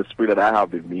 because of the spirit that I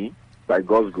have in me, by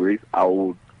God's grace, I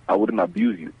wouldn't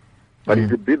abuse you. But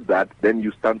if you did that, then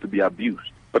you stand to be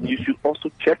abused. But you should also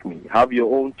check me. Have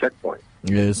your own checkpoint.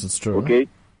 Yes, it's true. Okay?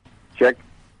 Check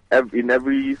in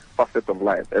every facet of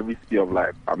life, every sphere of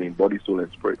life. I mean, body, soul,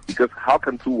 and spirit. Because how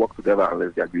can two work together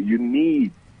unless they agree? You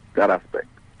need that aspect.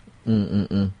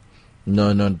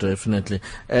 No, definitely.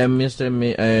 Mr.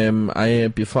 May,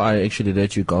 before I actually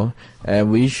let you go,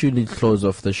 we usually close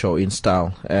off the show in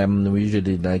style. We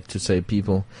usually like to say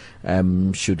people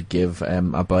should give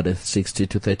about a 60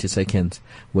 to 30 seconds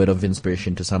word of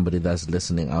inspiration to somebody that's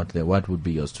listening out there. What would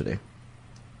be yours today?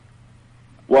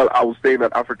 Well, I would say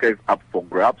that Africa is up for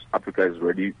grabs. Africa is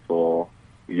ready for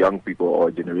young people or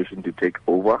a generation to take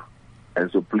over.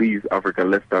 And so please, Africa,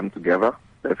 let's stand together.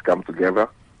 Let's come together.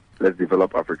 Let's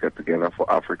develop Africa together for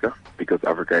Africa, because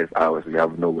Africa is ours. We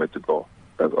have nowhere to go.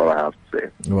 That's all I have to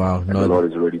say. Wow. And the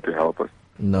Lord is ready to help us.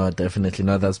 No, definitely.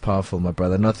 No, that's powerful, my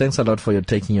brother. No, thanks a lot for your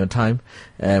taking your time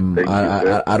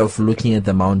out of looking at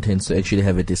the mountains to actually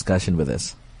have a discussion with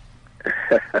us.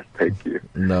 Thank you.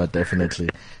 No, definitely.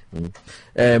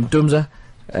 Dumza,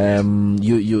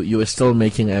 you were still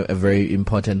making a very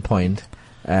important point.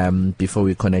 Before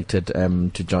we connected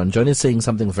to John. John is saying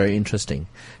something very interesting.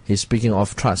 He's speaking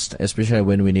of trust, especially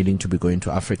when we're needing to be going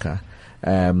to Africa.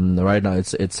 Right now,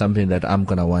 it's something that I'm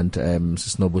gonna want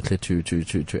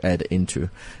Snowbutle to add into.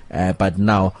 But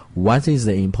now, what is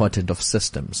the importance of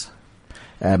systems?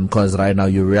 Because right now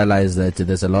you realize that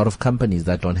there's a lot of companies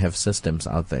that don't have systems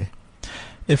out there.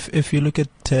 If you look at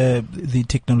the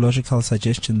technological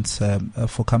suggestions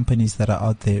for companies that are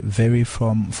out there, vary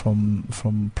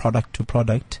from product to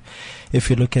product. If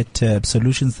you look at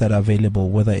solutions that are available,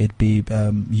 whether it be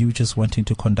you just wanting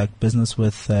to conduct business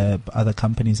with other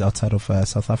companies outside of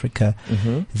South Africa,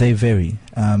 they vary.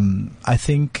 I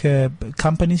think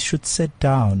companies should sit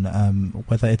down,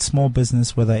 whether it's small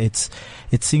business, whether it's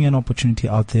seeing an opportunity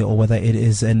out there, or whether it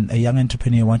is a young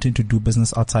entrepreneur wanting to do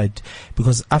business outside,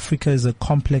 because Africa is a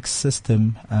complex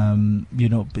system.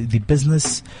 The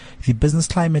business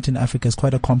climate in Africa is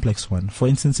quite a complex one. For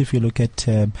instance, if you look at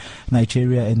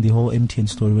Nigeria and the whole MTN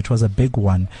story, which was a big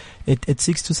one, it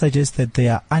seeks to suggest that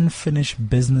there are unfinished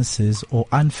businesses or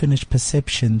unfinished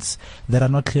perceptions that are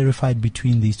not clarified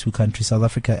between these two countries, South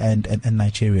Africa and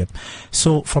Nigeria.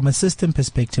 So from a system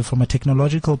perspective, from a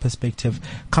technological perspective,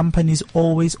 companies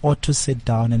always ought to sit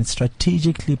down and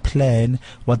strategically plan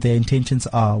what their intentions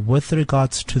are with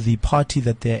regards to the party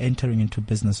that they're entering into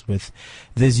business with.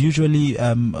 There's usually,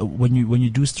 when you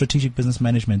do strategic business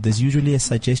management, there's usually a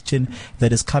suggestion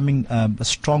that is coming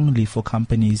strongly for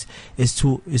companies is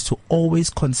to always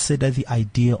consider the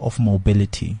idea of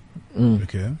mobility.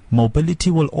 Okay. Mobility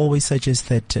will always suggest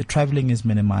that traveling is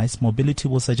minimized. Mobility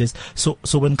will suggest so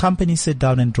when companies sit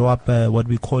down and draw up what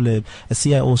we call a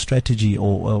CIO strategy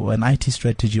or an IT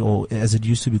strategy, or as it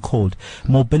used to be called,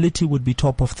 mobility would be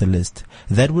top of the list.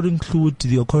 That would include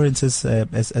the occurrences,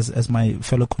 as my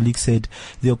fellow colleague said,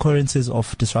 the occurrences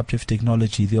of disruptive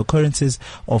technology, the occurrences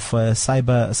of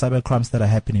cyber crimes that are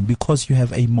happening, because you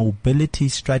have a mobility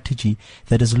strategy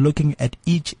that is looking at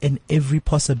each and every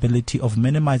possibility of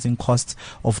minimizing costs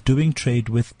of doing trade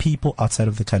with people outside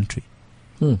of the country.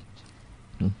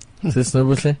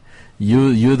 Sister,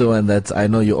 you're the one that I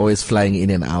know you're always flying in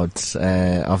and out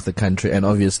of the country, and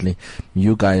obviously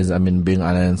you guys, being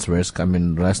Alliance Risk,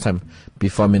 last time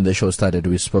before the show started,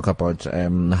 we spoke about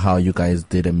how you guys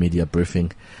did a media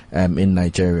briefing in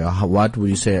Nigeria. What would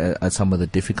you say are some of the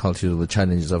difficulties or the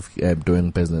challenges of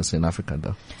doing business in Africa,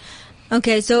 though?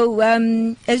 Okay, so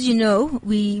as you know,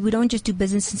 we don't just do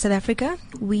business in South Africa.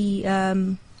 We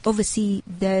oversee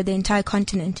the entire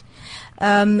continent.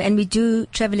 And we do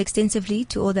travel extensively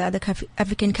to all the other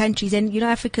African countries. And,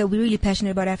 Africa, we're really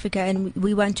passionate about Africa, and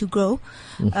we want to grow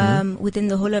within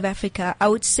the whole of Africa. I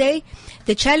would say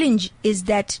the challenge is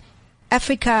that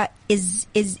Africa is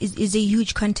a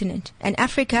huge continent. And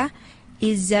Africa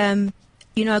is, a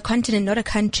continent, not a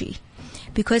country.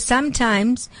 Because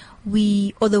sometimes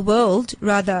the world,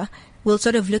 rather, will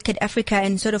sort of look at Africa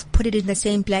and sort of put it in the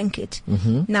same blanket.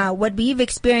 Now, what we've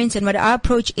experienced and what our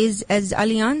approach is as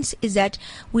Allianz is that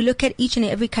we look at each and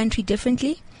every country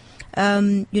differently.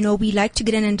 We like to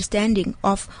get an understanding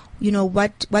of,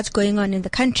 what's going on in the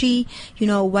country,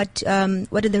 what are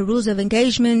the rules of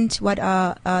engagement, what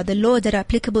are the laws that are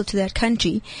applicable to that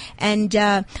country, and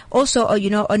also,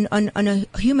 on a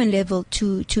human level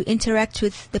to interact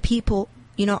with the people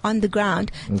on the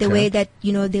ground, the way that,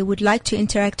 they would like to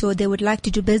interact or they would like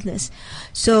to do business.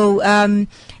 So,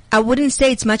 I wouldn't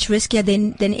say it's much riskier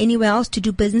than anywhere else to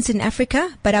do business in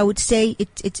Africa, but I would say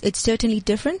it's certainly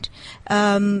different.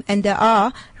 And there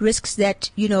are risks that,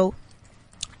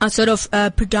 are sort of,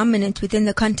 predominant within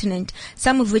the continent,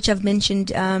 some of which I've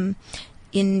mentioned,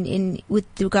 in with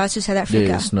regards to South Africa,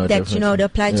 yes, no, that definitely. they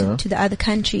apply to the other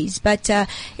countries. But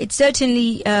it's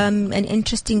certainly an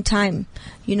interesting time,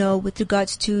 with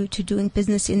regards to doing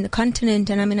business in the continent.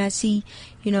 And I mean, I see,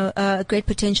 a great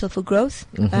potential for growth,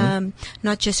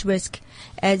 not just risk,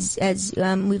 as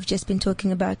we've just been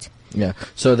talking about. Yeah.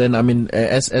 So then, I mean,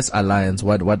 as Allianz,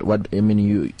 what I mean,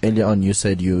 you earlier on you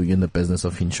said you're in the business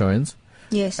of insurance.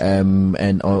 Yes.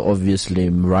 And obviously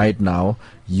right now,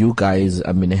 you guys,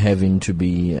 I mean, having to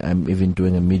be even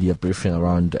doing a media briefing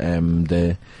around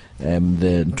the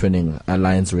training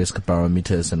Allianz risk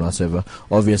parameters and whatever.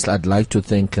 Obviously, I'd like to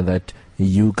think that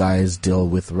you guys deal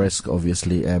with risk,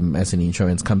 obviously, as an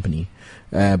insurance company.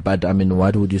 But I mean,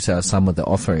 what would you say are some of the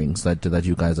offerings that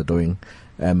you guys are doing,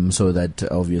 so that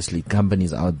obviously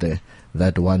companies out there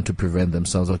that want to prevent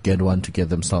themselves or want to get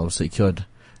themselves secured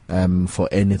for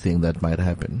anything that might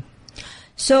happen?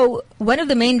 So one of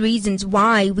the main reasons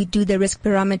why we do the risk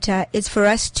barometer is for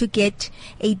us to get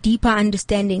a deeper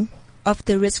understanding of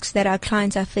the risks that our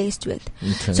clients are faced with.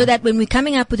 Okay. So that when we're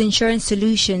coming up with insurance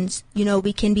solutions,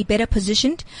 we can be better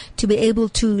positioned to be able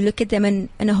to look at them in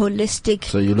a holistic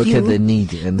So you look view. at the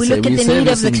need and we say, look at the need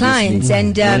of the clients,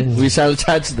 and we shall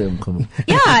charge them. Come on.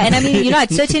 yeah, and I mean,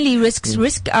 it's certainly risks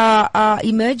are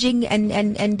emerging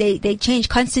and they change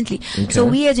constantly. Okay. So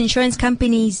we as insurance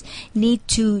companies need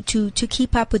to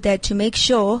keep up with that, to make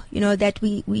sure, that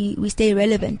we stay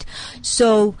relevant.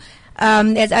 So,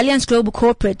 as Allianz Global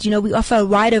Corporate, we offer a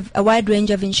wide range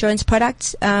of insurance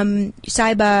products,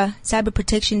 cyber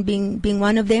protection being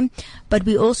one of them, but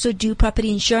we also do property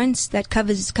insurance that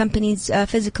covers companies'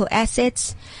 physical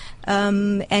assets,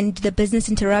 and the business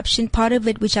interruption part of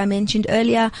it, which I mentioned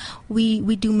earlier.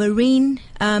 We do marine,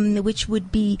 which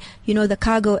would be, the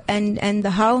cargo and the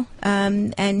hull,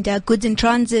 and goods in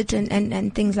transit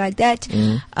and things like that.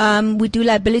 We do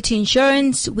liability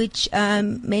insurance, which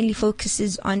mainly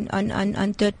focuses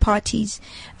on third parties,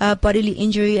 bodily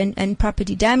injury and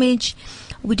property damage.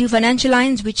 We do financial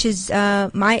lines, which is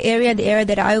my area, the area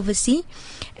that I oversee.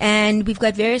 And we've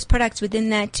got various products within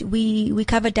that. We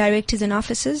cover directors and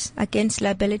officers against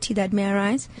liability that may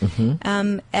arise,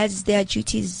 as their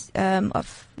duties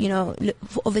of,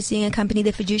 overseeing a company,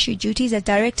 their fiduciary duties as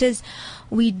directors.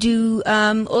 We do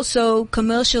also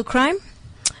commercial crime.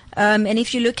 And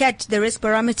if you look at the risk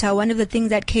barometer, one of the things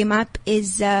that came up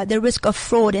is the risk of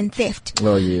fraud and theft.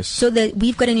 Oh, yes. So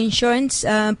we've got an insurance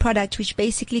product which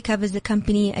basically covers the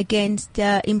company against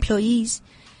employees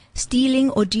stealing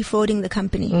or defrauding the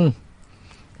company.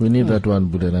 We need that one,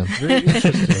 Budena.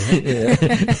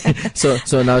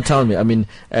 So now tell me, I mean,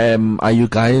 are you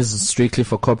guys strictly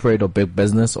for corporate or big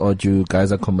business, or do you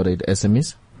guys accommodate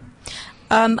SMEs?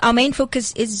 Our main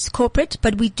focus is corporate,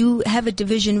 but we do have a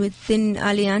division within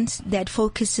Allianz that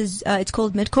focuses, it's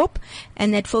called Midcorp,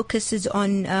 and that focuses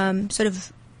on sort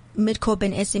of Midcorp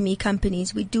and SME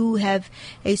companies. We do have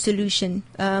a solution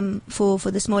for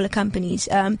the smaller companies,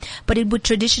 but it would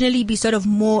traditionally be sort of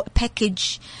more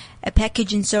a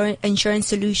package insurance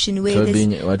solution where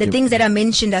the things that are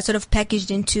mentioned are sort of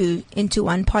packaged into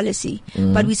one policy.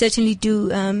 But we certainly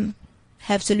do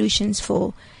have solutions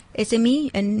for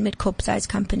SME and mid-corp size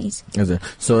companies.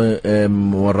 So,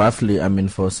 roughly, I mean,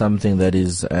 for something that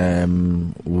is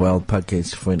well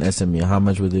packaged for an SME, how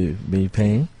much would you be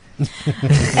paying?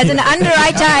 As an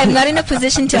underwriter, I'm not in a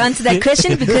position to answer that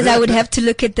question because I would have to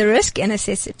look at the risk and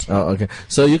assess it. Oh, okay.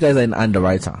 So you guys are an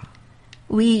underwriter.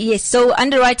 Yes. So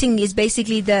underwriting is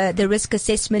basically the risk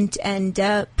assessment and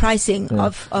pricing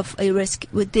of a risk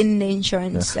within the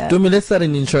insurance. Do me, let's start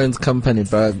an insurance company,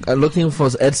 but looking for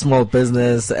a small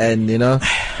business, and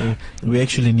we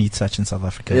actually need such in South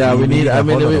Africa. Yeah, we need. I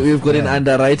mean, we've got an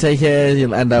underwriter here.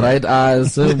 He'll underwrite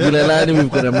us. We've got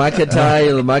a marketer.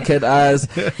 He'll market us.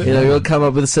 You'll come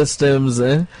up with systems.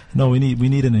 No, we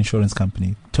need an insurance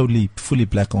company, totally, fully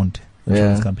black-owned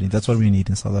insurance company. That's what we need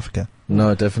in South Africa.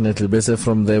 No, definitely. Basically,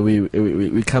 from there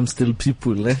we come still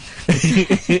people. What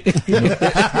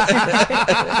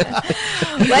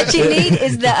you need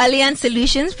is the Allianz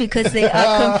solutions, because they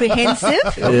are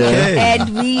comprehensive,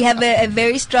 and we have a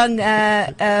very strong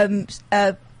balance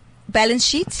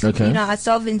sheet. Okay. Our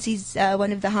solvency is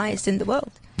one of the highest in the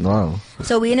world. Wow.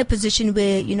 So we're in a position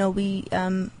where we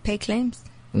pay claims.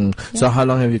 So how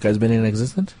long have you guys been in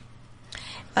existence?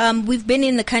 We've been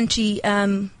in the country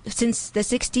since the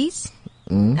 60s.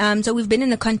 So we've been in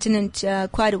the continent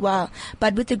quite a while.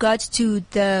 But with regards to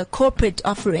the corporate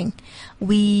offering,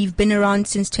 we've been around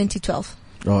since 2012.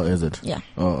 Oh, is it? Yeah.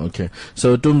 Oh, okay.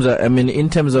 So, Tumza, I mean, in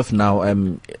terms of now,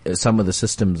 some of the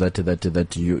systems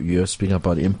that you're speaking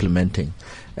about implementing,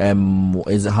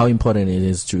 is how important it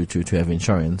is to have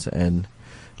insurance, and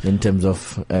in terms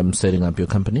of setting up your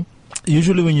company?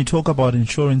 Usually when you talk about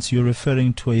insurance, you're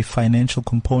referring to a financial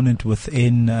component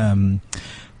within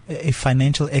a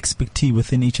financial expertise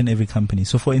within each and every company.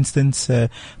 So, for instance, a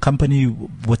company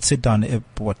would sit down,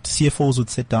 CFOs would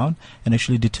sit down and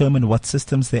actually determine what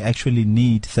systems they actually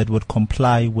need that would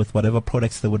comply with whatever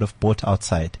products they would have bought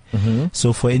outside. Mm-hmm.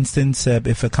 So, for instance,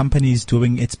 if a company is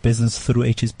doing its business through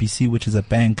HSBC, which is a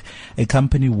bank, a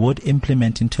company would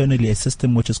implement internally a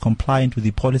system which is compliant with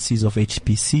the policies of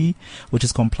HSBC, which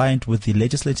is compliant with the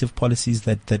legislative policies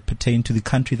that pertain to the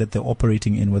country that they're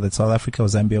operating in, whether it's South Africa or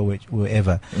Zambia or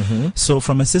wherever. Mm-hmm. So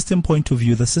from a system point of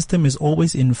view, the system is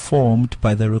always informed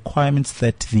by the requirements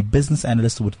that the business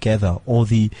analyst would gather, or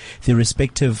the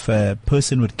respective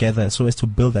person would gather, so as to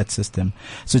build that system.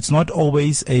 So it's not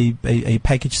always a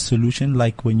packaged solution,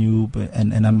 like when you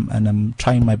and I'm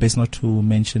trying my best not to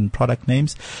mention product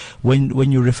names.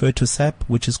 When you refer to SAP,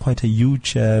 which is quite a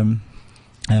huge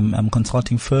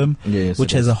consulting firm,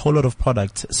 which has a whole lot of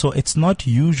products. So it's not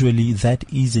usually that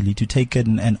easily to take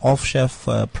an off-shelf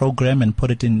program and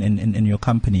put it in your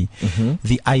company. Mm-hmm.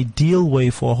 The ideal way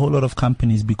for a whole lot of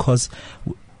companies, because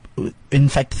in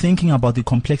fact, thinking about the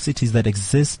complexities that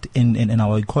exist in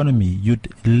our economy, you'd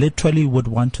literally would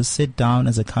want to sit down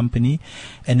as a company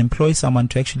and employ someone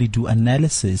to actually do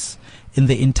analysis in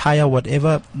the entire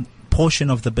whatever portion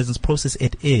of the business process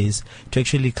it is, to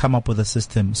actually come up with a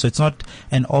system. So it's not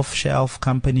an off-shelf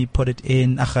company put it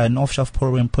in, an off-shelf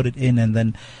program put it in, and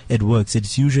then it works.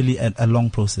 It's usually a long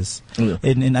process. Yeah.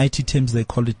 In IT terms, they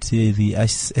call it the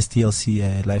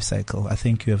SDLC life cycle. I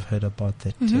think you have heard about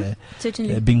that. Mm-hmm.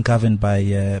 Certainly. Being governed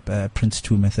by Prince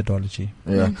 2 methodology.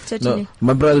 Yeah. Certainly. No,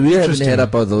 my brother, we haven't heard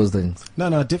about those things.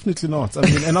 No, definitely not. I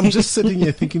mean, and I'm just sitting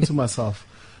here thinking to myself,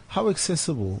 how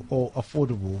accessible or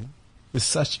affordable is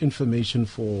such information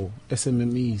for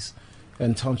SMMEs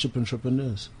and township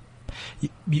entrepreneurs?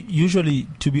 Usually,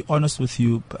 to be honest with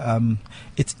you,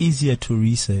 it's easier to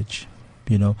research,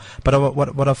 But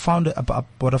what I found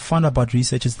about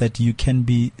research is that you can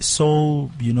be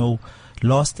so,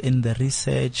 lost in the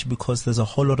research because there's a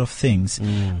whole lot of things.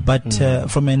 But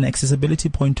from an accessibility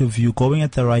point of view, going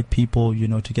at the right people,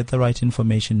 to get the right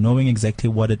information, knowing exactly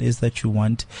what it is that you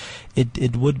want,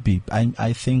 it would be.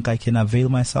 I think I can avail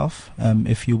myself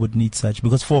if you would need such,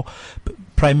 because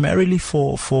primarily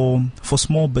for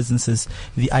small businesses,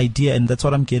 the idea, and that's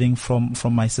what I'm getting from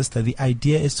my sister, the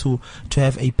idea is to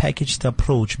have a packaged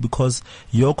approach, because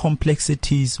your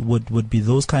complexities would be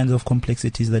those kinds of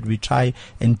complexities that we try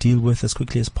and deal with as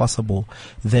quickly as possible,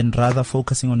 than rather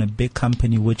focusing on a big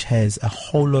company which has a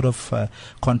whole lot of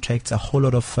contracts, a whole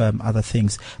lot of other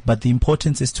things. But the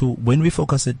importance is to, when we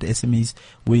focus at SMEs,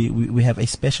 we have a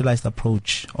specialized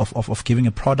approach of giving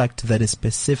a product that is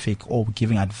specific, or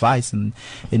giving advice, and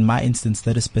in my instance,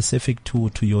 that is specific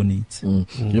to your needs.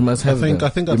 You must have.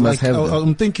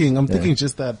 I'm thinking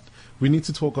just that we need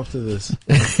to talk after this.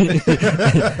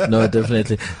 No,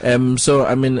 definitely. So,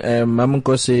 I mean,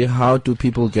 Mamunkosi, how do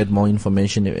people get more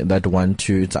information that want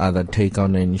to either take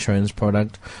on an insurance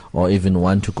product or even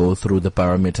want to go through the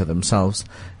parameter themselves?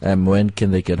 When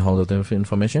can they get hold of the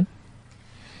information?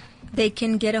 They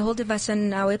can get a hold of us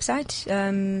on our website,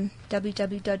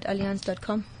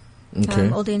 www.allianz.com. Okay.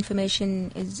 All the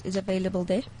information is available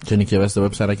there. Can you give us the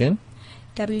website again?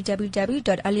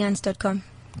 www.allianz.com.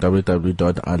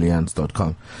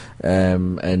 www.allianz.com.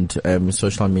 And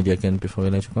social media again before we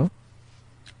let you go?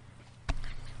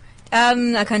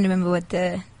 I can't remember what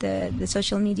the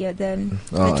social media, the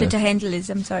Twitter handle is.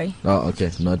 I'm sorry. Oh,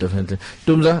 okay. No, definitely.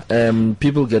 Dumza,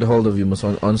 people get hold of you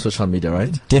on social media,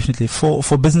 right? Definitely.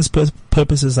 For business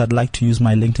purposes, I'd like to use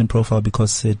my LinkedIn profile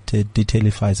because it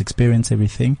detailifies experience,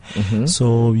 everything. Mm-hmm.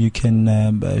 So you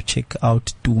can check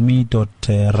out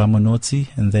Tumi.Ramonotsi,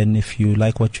 and then if you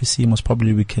like what you see, most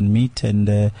probably we can meet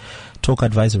and talk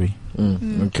advisory.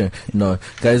 Okay. No,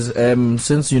 guys,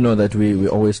 since you know that we're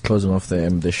always closing off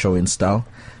the show in style,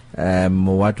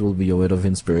 what will be your word of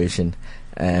inspiration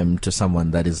to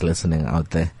someone that is listening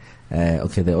out there?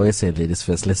 Okay, they always say ladies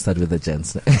first. Let's start with the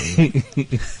gents.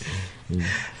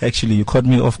 Actually, you caught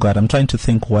me off guard. I'm trying to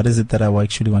think what is it that I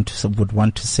actually would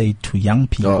want to say to young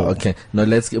people. Oh, okay. No,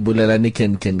 Bulelani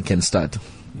can start.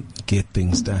 Get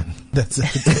things done. That's it.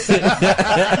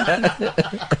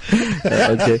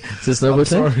 Okay. Sister,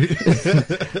 sorry.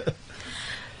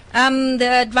 The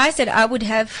advice that I would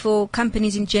have for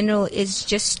companies in general is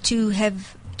just to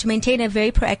maintain a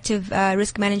very proactive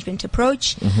risk management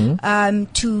approach,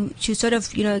 to sort of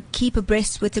keep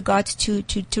abreast with regards to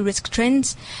risk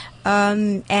trends,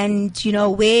 and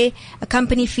where a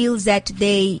company feels that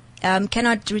they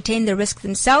cannot retain the risk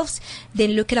themselves,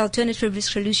 then look at alternative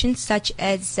risk solutions such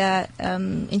as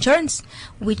insurance,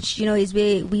 which is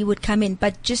where we would come in.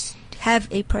 But just have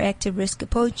a proactive risk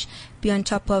approach, be on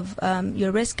top of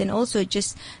your risk, and also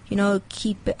just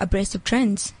keep abreast of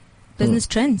trends, business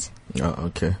trends. Oh,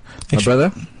 okay. My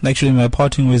brother? Actually, my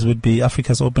parting words would be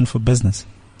Africa's open for business.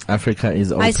 Africa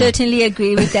is open. I certainly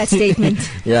agree with that statement.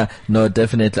 Yeah, no,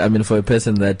 definitely. I mean, for a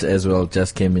person that as well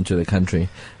just came into the country,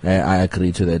 I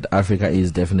agree to that. Africa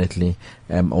is definitely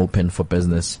open for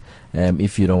business.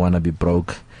 If you don't want to be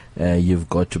broke, you've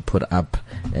got to put up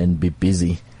and be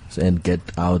busy and get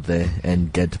out there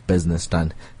and get business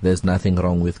done. There's nothing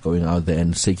wrong with going out there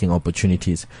and seeking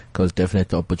opportunities, because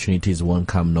definitely opportunities won't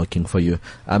come knocking for you.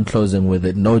 I'm closing with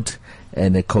a note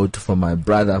and a quote from my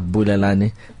brother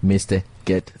Bulelani, Mr.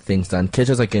 Get Things Done.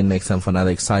 Catch us again next time for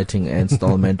another exciting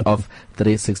installment of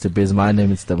 360 Biz. My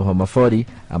name is Teboho Mafori.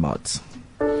 I'm out.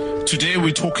 Today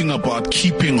we're talking about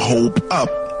keeping hope up.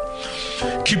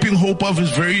 Keeping hope up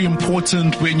is very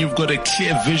important when you've got a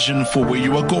clear vision for where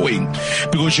you are going,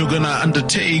 because you're going to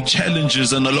undertake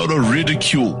challenges and a lot of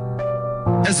ridicule.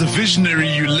 As a visionary,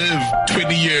 you live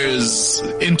 20 years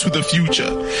into the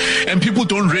future, and people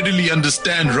don't readily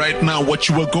understand right now what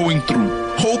you are going through.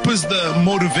 Hope is the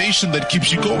motivation that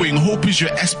keeps you going. Hope is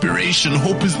your aspiration.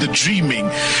 Hope is the dreaming.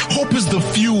 Hope is the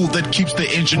fuel that keeps the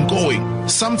engine going.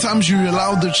 Sometimes you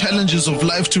allow the challenges of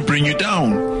life to bring you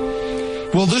down.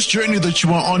 Well, this journey that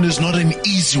you are on is not an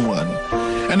easy one.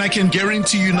 And I can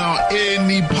guarantee you now,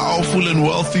 any powerful and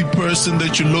wealthy person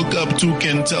that you look up to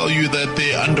can tell you that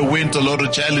they underwent a lot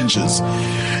of challenges.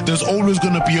 There's always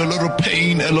going to be a lot of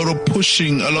pain, a lot of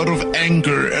pushing, a lot of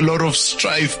anger, a lot of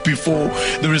strife before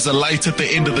there is a light at the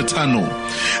end of the tunnel.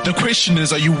 The question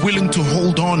is, are you willing to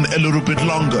hold on a little bit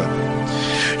longer?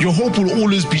 Your hope will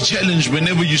always be challenged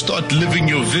whenever you start living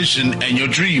your vision and your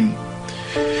dream.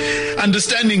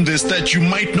 Understanding this, that you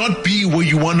might not be where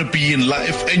you want to be in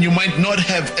life, and you might not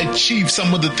have achieved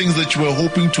some of the things that you were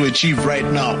hoping to achieve right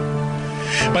now.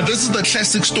 But this is the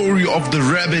classic story of the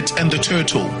rabbit and the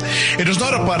turtle. It is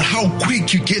not about how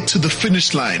quick you get to the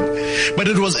finish line, but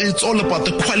it's all about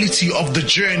the quality of the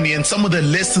journey and some of the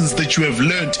lessons that you have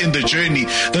learned in the journey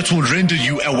that will render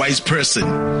you a wise person.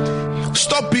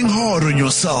 Stop being hard on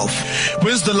yourself.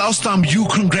 When's the last time you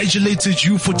congratulated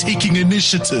you for taking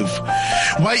initiative?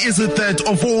 Why is it that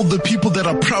of all the people that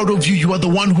are proud of you, you are the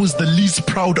one who's the least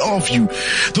proud of you?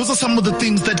 Those are some of the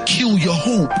things that kill your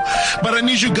hope. But I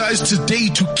need you guys today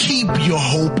to keep your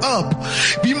hope up.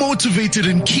 Be motivated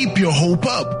and keep your hope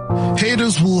up.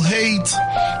 Haters will hate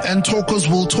and talkers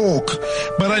will talk,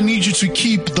 but I need you to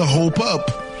keep the hope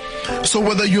up. So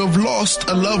whether you have lost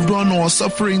a loved one or are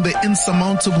suffering the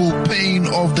insurmountable pain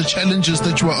of the challenges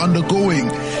that you are undergoing,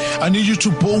 I need you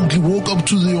to boldly walk up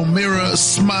to your mirror,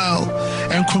 smile,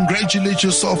 and congratulate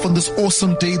yourself on this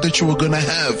awesome day that you are going to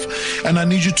have. And I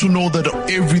need you to know that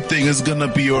everything is going to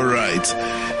be alright.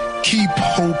 Keep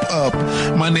hope up.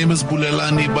 My name is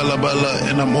Bulelani Balabala,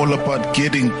 and I'm all about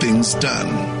getting things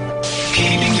done.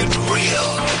 Keeping it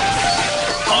real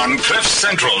on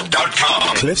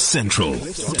CliffCentral.com.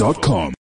 CliffCentral.com.